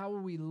to us? How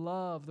will we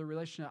love the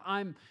relationship?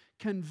 I'm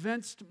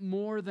convinced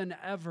more than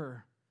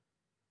ever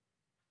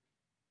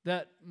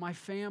that my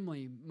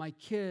family, my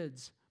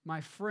kids,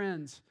 my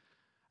friends,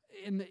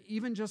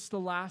 even just the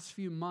last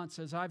few months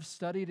as I've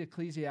studied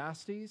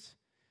Ecclesiastes,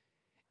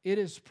 it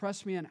has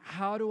pressed me in.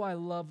 How do I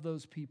love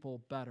those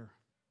people better?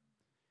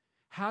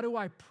 How do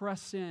I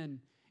press in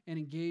and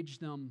engage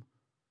them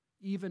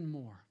even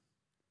more?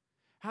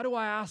 How do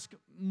I ask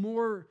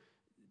more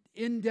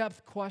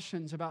in-depth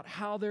questions about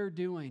how they're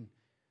doing,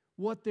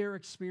 what they're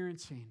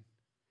experiencing?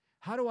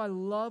 How do I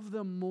love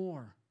them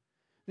more?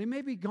 They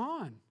may be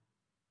gone.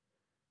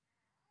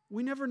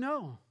 We never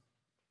know.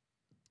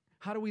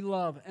 How do we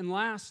love? And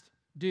last,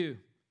 do.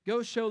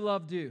 Go show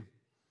love, do.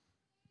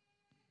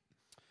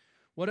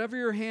 Whatever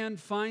your hand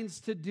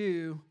finds to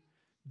do,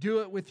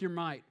 do it with your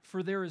might.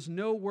 For there is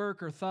no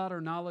work or thought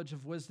or knowledge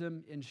of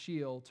wisdom in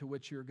Sheol to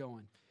which you're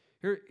going.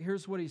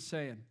 Here's what he's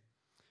saying.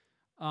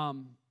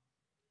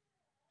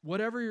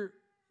 Whatever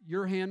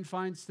your hand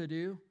finds to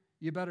do,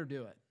 you better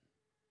do it.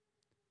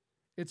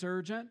 It's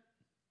urgent.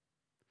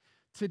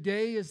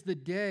 Today is the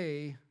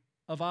day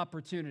of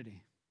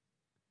opportunity.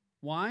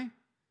 Why?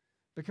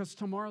 Because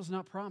tomorrow's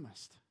not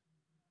promised.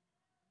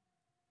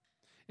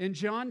 In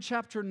John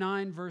chapter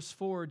 9, verse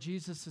 4,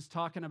 Jesus is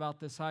talking about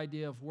this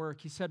idea of work.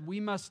 He said,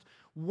 we must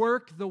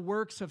work the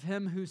works of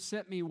him who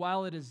sent me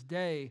while it is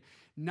day.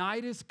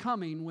 Night is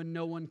coming when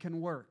no one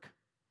can work.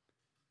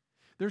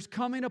 There's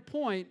coming a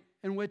point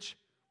in which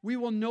we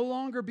will no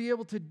longer be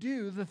able to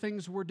do the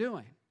things we're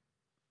doing.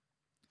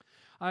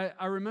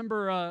 I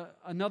remember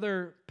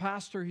another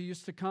pastor who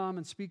used to come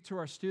and speak to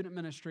our student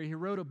ministry. He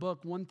wrote a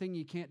book, One Thing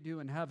You Can't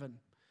Do in Heaven.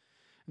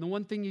 And the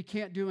one thing you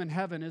can't do in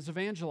heaven is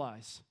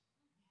evangelize.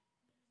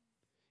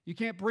 You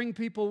can't bring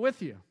people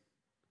with you.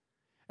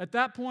 At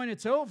that point,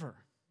 it's over.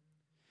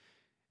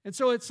 And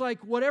so it's like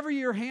whatever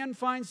your hand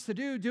finds to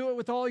do it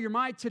with all your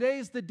might.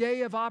 Today's the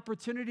day of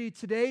opportunity.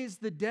 Today's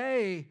the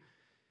day.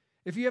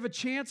 If you have a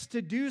chance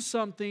to do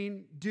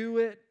something, do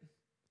it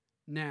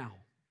now.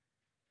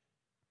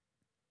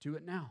 Do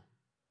it now.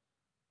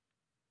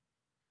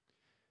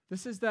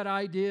 This is that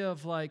idea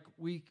of like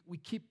we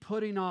keep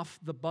putting off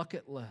the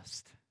bucket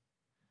list.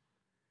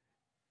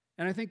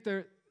 And I think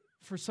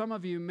for some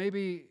of you,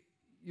 maybe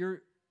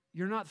you're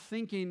not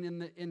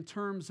thinking in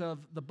terms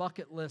of the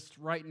bucket list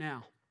right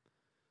now.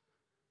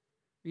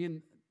 I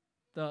mean,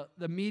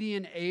 the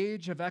median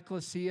age of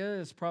ecclesia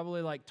is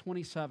probably like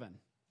 27.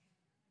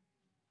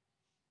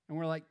 And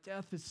we're like,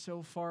 death is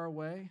so far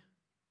away.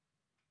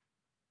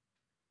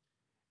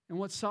 And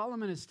what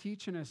Solomon is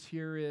teaching us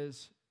here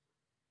is,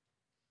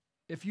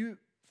 if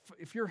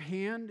your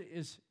hand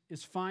is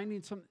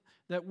finding something,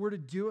 that we're to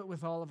do it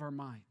with all of our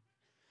might.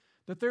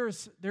 That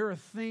there are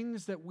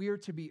things that we are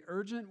to be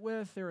urgent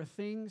with. There are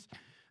things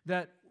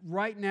that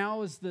right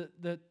now is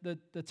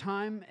the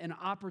time and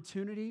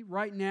opportunity.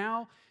 Right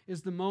now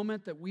is the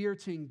moment that we are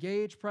to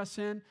engage, press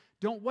in.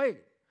 Don't wait.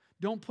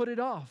 Don't put it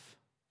off.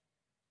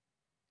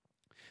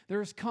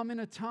 There is coming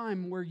a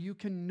time where you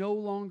can no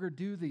longer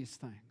do these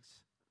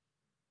things.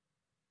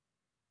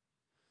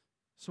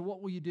 So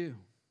what will you do?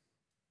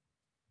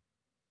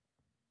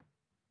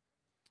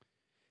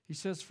 He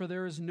says, for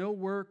there is no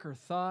work or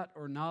thought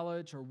or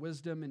knowledge or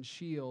wisdom in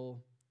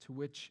Sheol to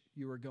which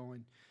you are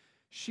going.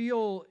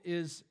 Sheol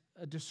is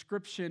a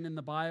description in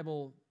the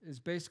Bible, is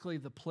basically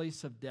the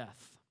place of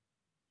death.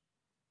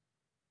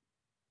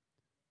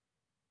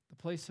 The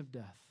place of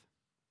death,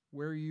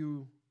 where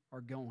you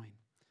are going.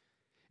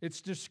 It's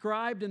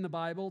described in the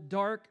Bible,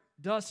 dark,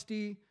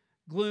 dusty,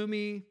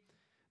 gloomy.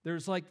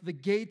 There's like the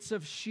gates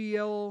of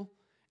Sheol.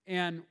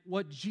 And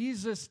what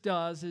Jesus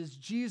does is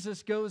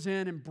Jesus goes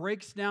in and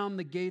breaks down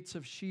the gates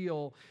of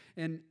Sheol.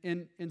 And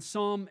in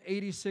Psalm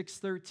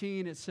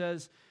 86:13, it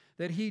says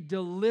that he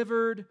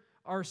delivered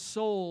our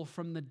soul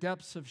from the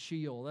depths of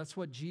Sheol. That's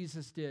what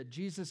Jesus did.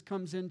 Jesus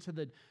comes into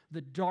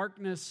the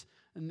darkness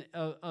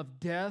of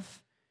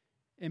death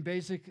and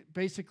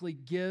basically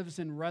gives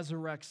and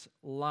resurrects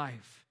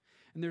life.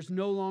 And there's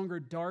no longer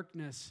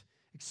darkness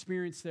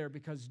experienced there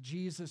because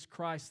Jesus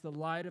Christ, the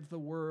light of the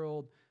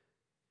world,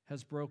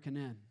 has broken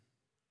in.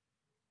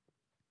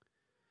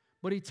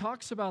 But he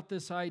talks about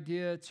this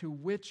idea to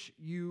which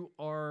you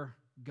are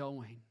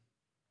going.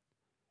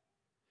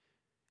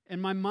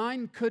 And my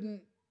mind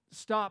couldn't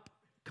stop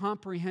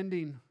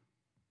comprehending,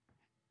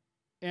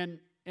 and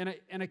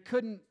I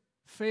couldn't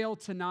fail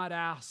to not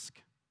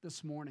ask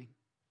this morning,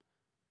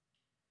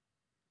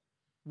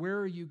 where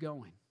are you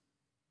going?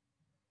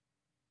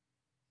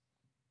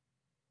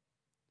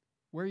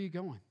 Where are you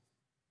going?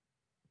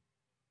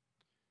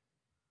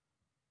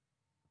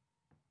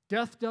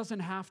 Death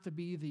doesn't have to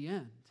be the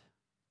end.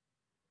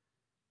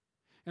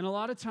 And a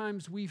lot of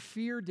times we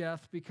fear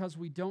death because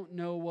we don't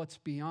know what's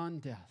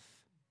beyond death.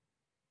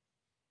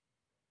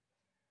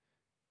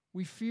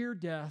 We fear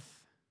death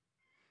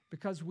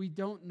because we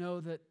don't know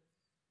that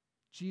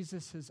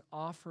Jesus has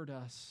offered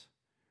us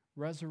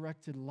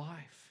resurrected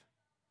life.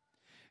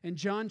 In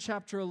John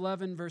chapter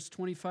 11, verse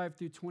 25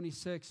 through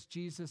 26,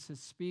 Jesus is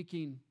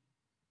speaking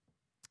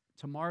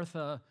to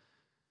Martha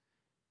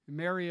and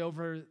Mary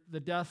over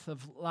the death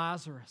of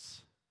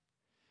Lazarus.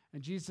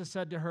 And Jesus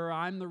said to her,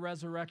 I'm the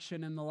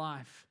resurrection and the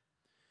life.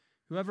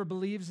 Whoever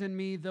believes in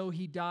me, though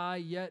he die,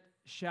 yet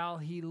shall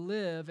he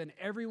live, and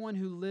everyone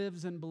who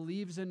lives and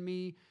believes in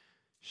me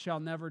shall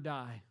never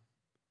die.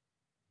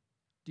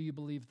 Do you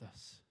believe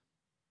this?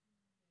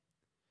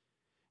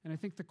 And I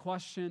think the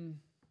question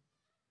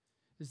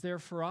is there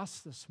for us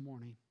this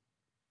morning.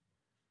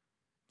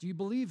 Do you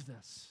believe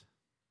this?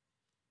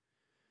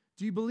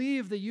 Do you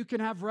believe that you can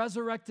have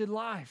resurrected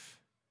life?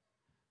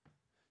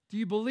 Do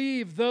you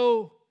believe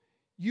though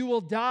you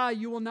will die,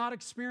 you will not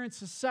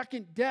experience a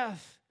second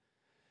death,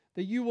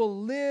 that you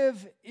will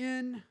live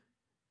in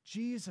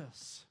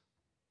Jesus?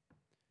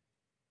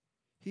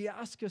 He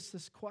asked us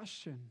this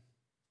question.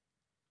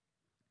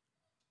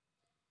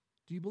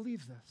 Do you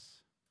believe this?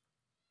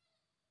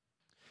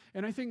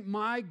 And I think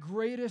my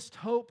greatest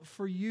hope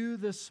for you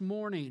this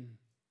morning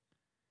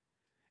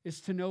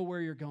is to know where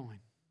you're going.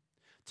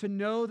 To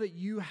know that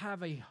you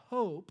have a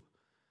hope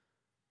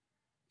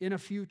in a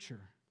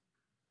future.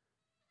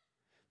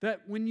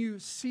 That when you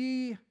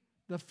see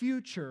the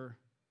future,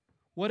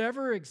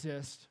 whatever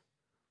exists,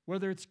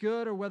 whether it's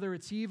good or whether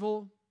it's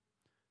evil,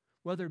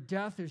 whether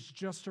death is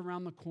just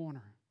around the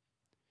corner,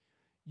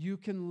 you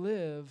can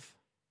live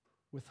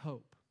with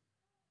hope.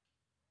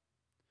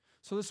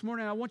 So this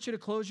morning, I want you to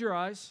close your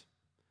eyes.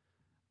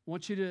 I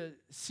want you to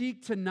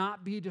seek to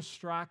not be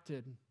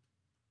distracted.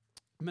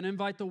 I'm going to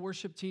invite the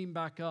worship team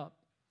back up.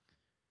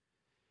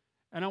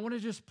 And I want to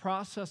just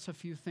process a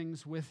few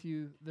things with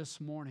you this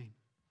morning.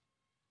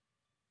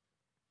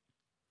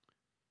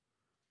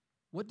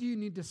 What do you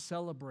need to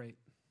celebrate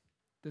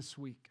this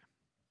week?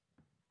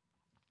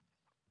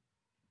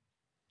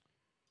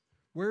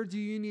 Where do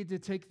you need to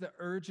take the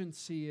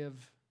urgency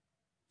of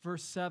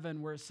verse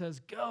 7 where it says,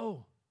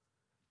 go?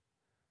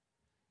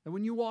 That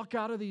when you walk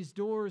out of these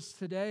doors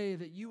today,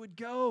 that you would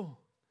go,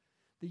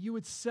 that you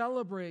would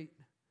celebrate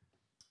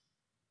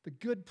the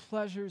good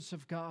pleasures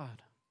of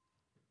God.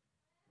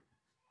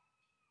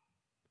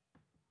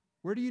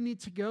 Where do you need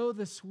to go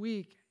this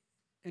week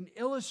and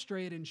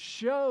illustrate and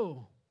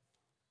show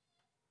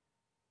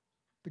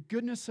the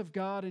goodness of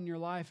God in your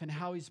life and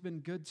how He's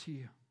been good to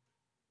you?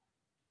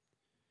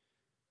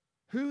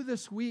 Who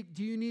this week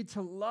do you need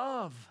to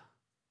love?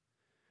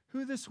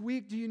 Who this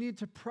week do you need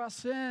to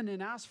press in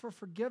and ask for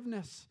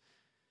forgiveness?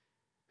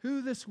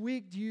 Who this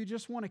week do you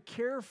just want to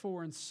care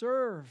for and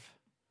serve?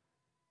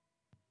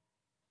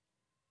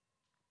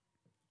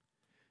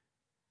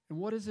 And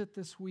what is it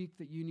this week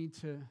that you need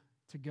to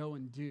go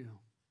and do?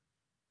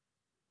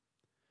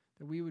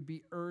 That we would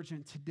be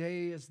urgent.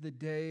 Today is the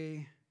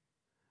day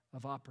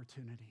of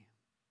opportunity.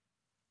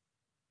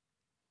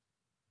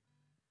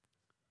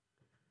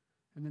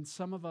 And then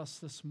some of us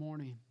this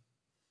morning,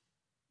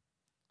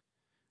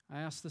 I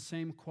asked the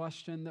same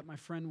question that my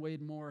friend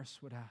Wade Morris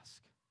would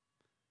ask.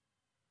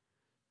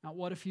 Not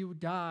what if you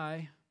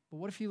die, but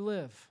what if you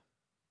live?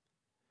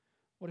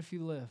 What if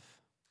you live?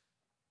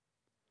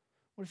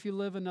 What if you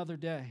live another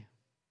day?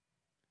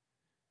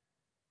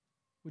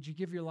 Would you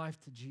give your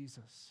life to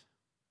Jesus?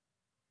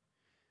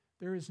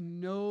 There is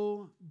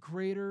no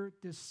greater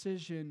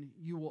decision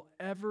you will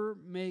ever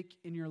make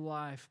in your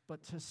life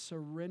but to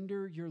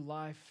surrender your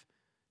life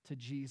to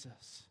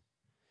Jesus.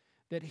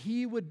 That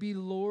He would be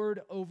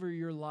Lord over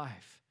your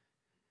life.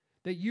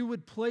 That you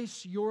would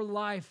place your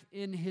life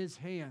in His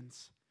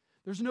hands.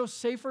 There's no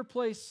safer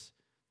place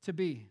to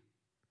be.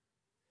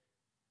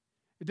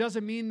 It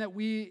doesn't mean that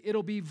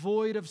it'll be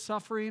void of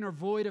suffering or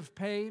void of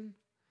pain,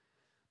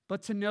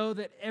 but to know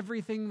that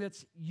everything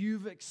that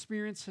you've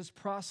experienced has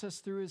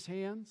processed through His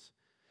hands.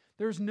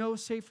 There's no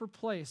safer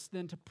place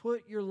than to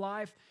put your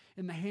life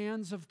in the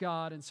hands of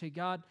God and say,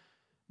 God,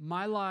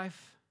 my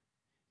life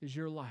is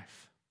your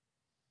life.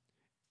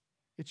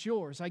 It's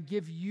yours. I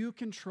give you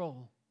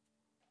control.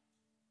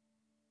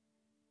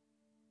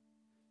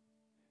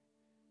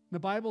 The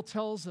Bible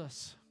tells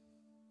us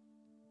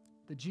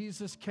that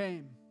Jesus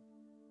came,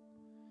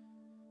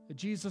 that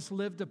Jesus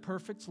lived a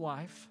perfect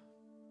life,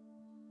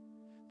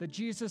 that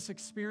Jesus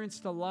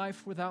experienced a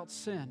life without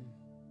sin,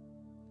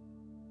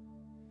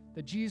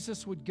 that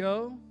Jesus would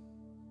go,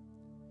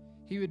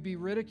 He would be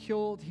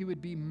ridiculed, He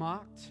would be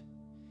mocked,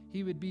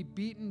 He would be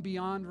beaten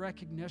beyond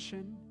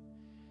recognition,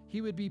 He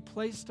would be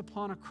placed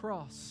upon a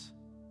cross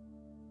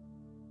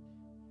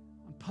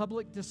on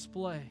public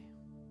display.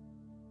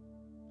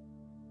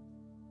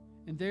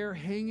 And there,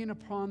 hanging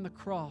upon the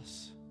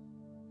cross,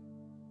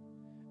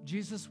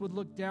 Jesus would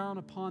look down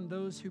upon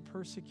those who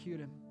persecute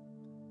Him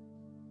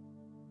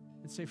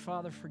and say,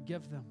 Father,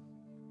 forgive them.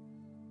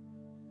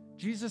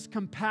 Jesus'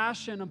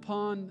 compassion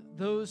upon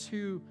those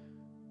who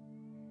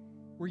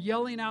were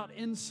yelling out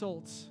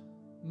insults,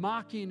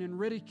 mocking and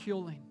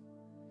ridiculing.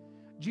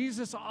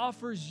 Jesus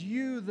offers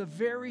you the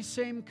very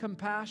same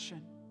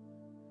compassion.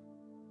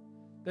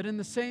 That in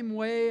the same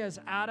way as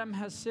Adam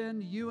has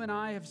sinned, you and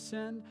I have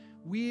sinned,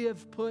 we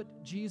have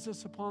put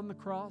Jesus upon the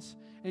cross,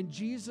 and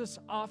Jesus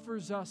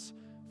offers us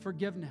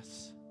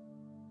forgiveness.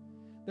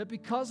 That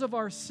because of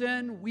our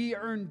sin, we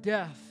earn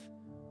death,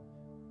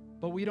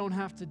 but we don't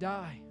have to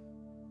die.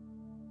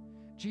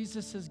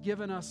 Jesus has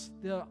given us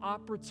the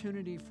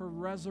opportunity for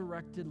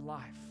resurrected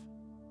life.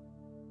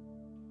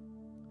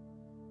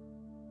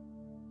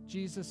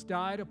 Jesus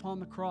died upon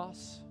the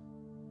cross.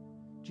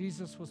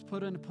 Jesus was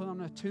put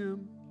upon a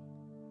tomb.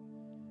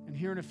 And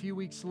here in a few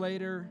weeks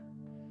later,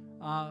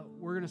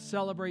 we're going to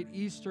celebrate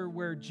Easter,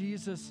 where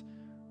Jesus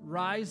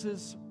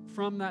rises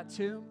from that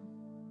tomb.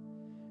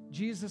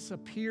 Jesus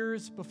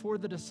appears before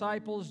the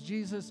disciples.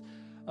 Jesus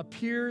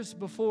appears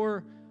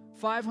before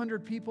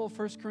 500 people,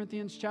 1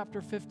 Corinthians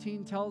chapter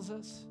 15 tells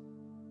us.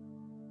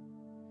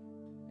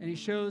 And he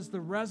shows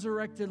the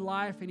resurrected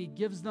life, and he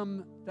gives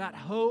them that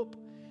hope.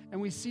 And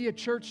we see a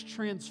church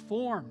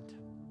transformed.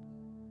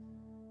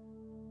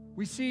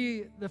 We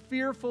see the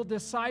fearful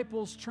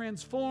disciples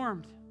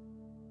transformed.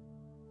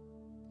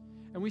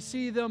 And we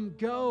see them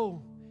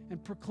go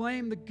and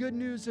proclaim the good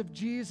news of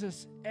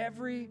Jesus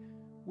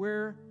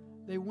everywhere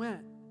they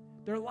went.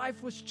 Their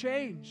life was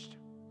changed.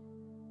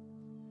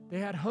 They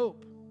had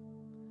hope.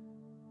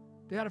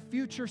 They had a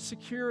future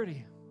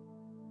security.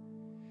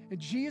 And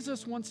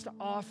Jesus wants to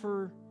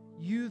offer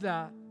you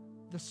that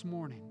this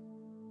morning.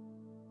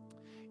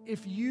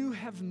 If you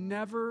have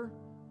never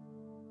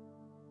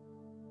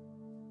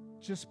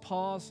just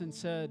paused and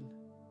said,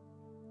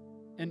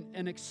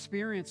 and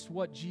experienced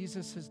what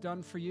Jesus has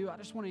done for you, I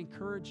just want to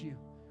encourage you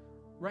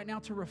right now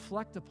to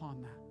reflect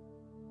upon that.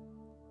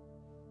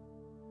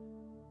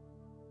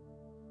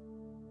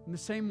 In the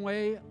same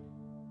way,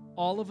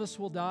 all of us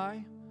will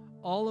die.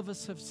 All of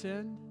us have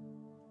sinned.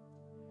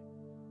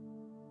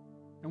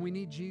 And we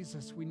need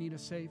Jesus. We need a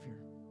Savior.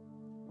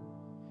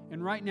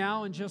 And right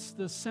now, in just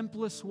the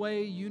simplest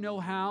way you know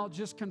how,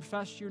 just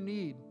confess your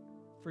need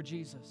for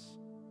Jesus.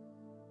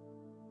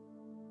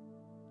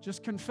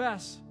 Just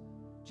confess,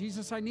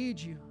 Jesus, I need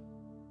you.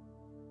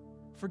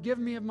 Forgive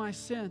me of my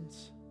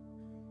sins.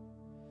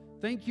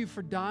 Thank you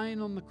for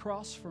dying on the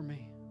cross for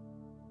me.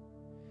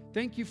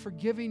 Thank you for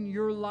giving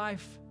your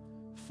life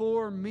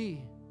for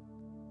me.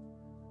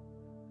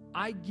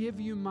 I give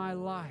you my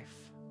life.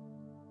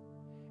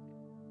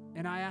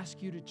 And I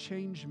ask you to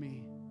change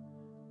me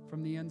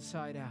from the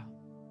inside out.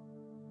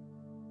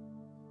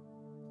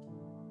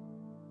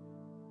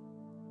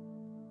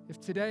 If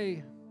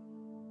today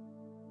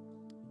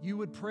you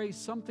would pray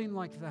something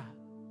like that,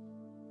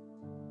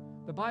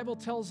 the Bible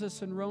tells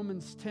us in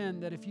Romans 10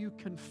 that if you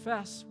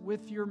confess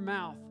with your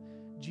mouth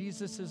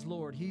Jesus is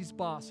Lord, He's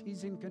boss,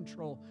 He's in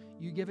control,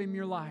 you give Him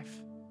your life,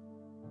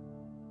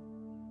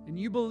 and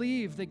you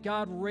believe that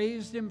God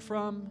raised Him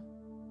from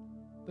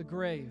the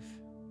grave,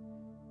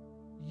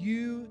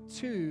 you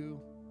too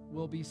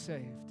will be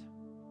saved.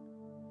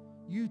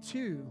 You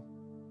too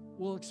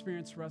will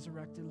experience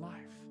resurrected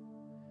life.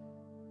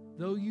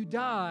 Though you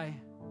die,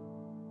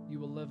 you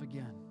will live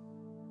again.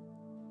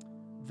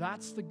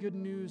 That's the good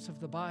news of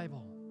the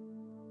Bible.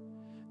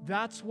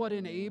 That's what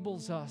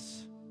enables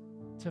us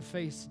to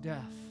face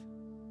death.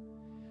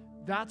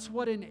 That's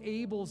what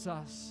enables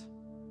us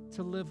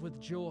to live with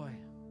joy.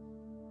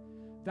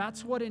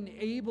 That's what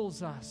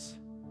enables us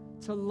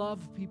to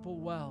love people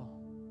well.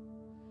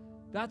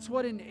 That's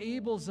what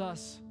enables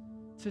us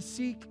to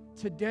seek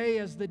today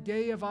as the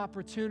day of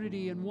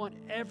opportunity and want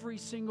every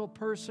single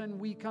person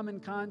we come in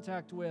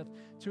contact with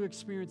to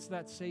experience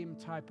that same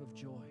type of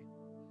joy.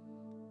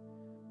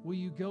 Will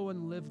you go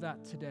and live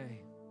that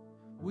today?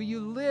 Will you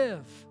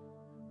live?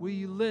 Will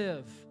you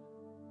live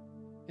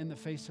in the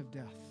face of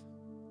death?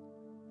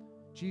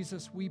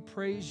 Jesus, we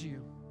praise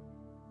you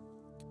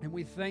and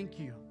we thank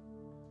you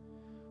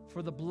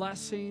for the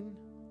blessing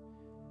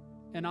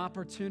and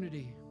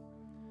opportunity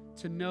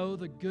to know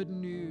the good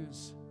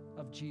news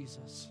of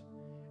Jesus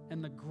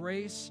and the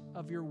grace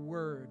of your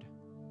word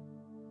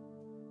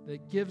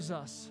that gives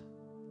us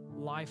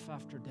life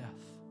after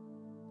death.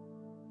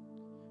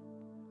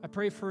 I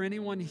pray for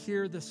anyone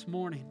here this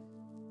morning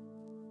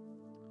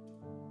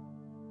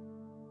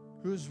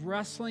who's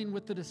wrestling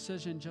with the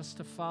decision just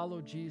to follow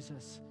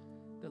Jesus,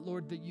 that,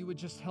 Lord, that you would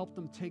just help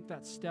them take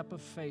that step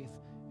of faith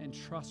and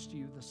trust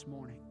you this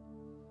morning.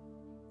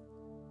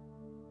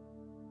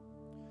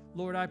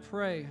 Lord, I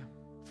pray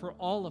for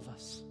all of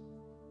us,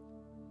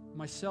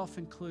 myself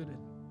included,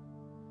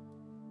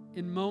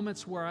 in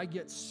moments where I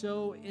get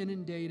so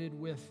inundated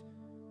with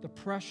the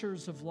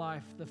pressures of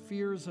life, the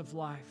fears of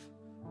life,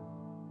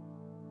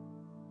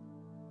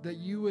 that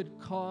you would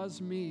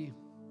cause me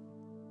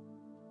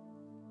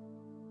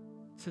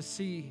to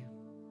see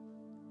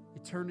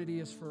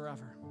eternity is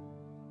forever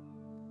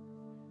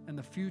and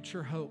the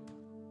future hope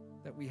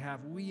that we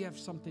have. We have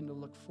something to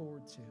look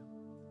forward to.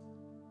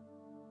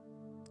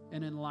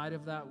 And in light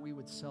of that, we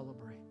would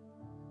celebrate.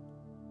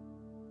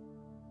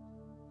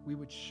 We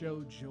would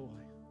show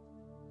joy.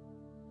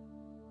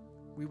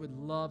 We would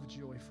love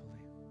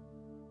joyfully.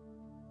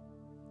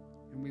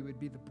 And we would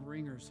be the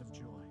bringers of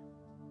joy.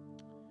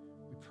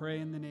 We pray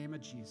in the name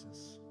of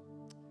Jesus.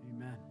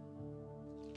 Amen.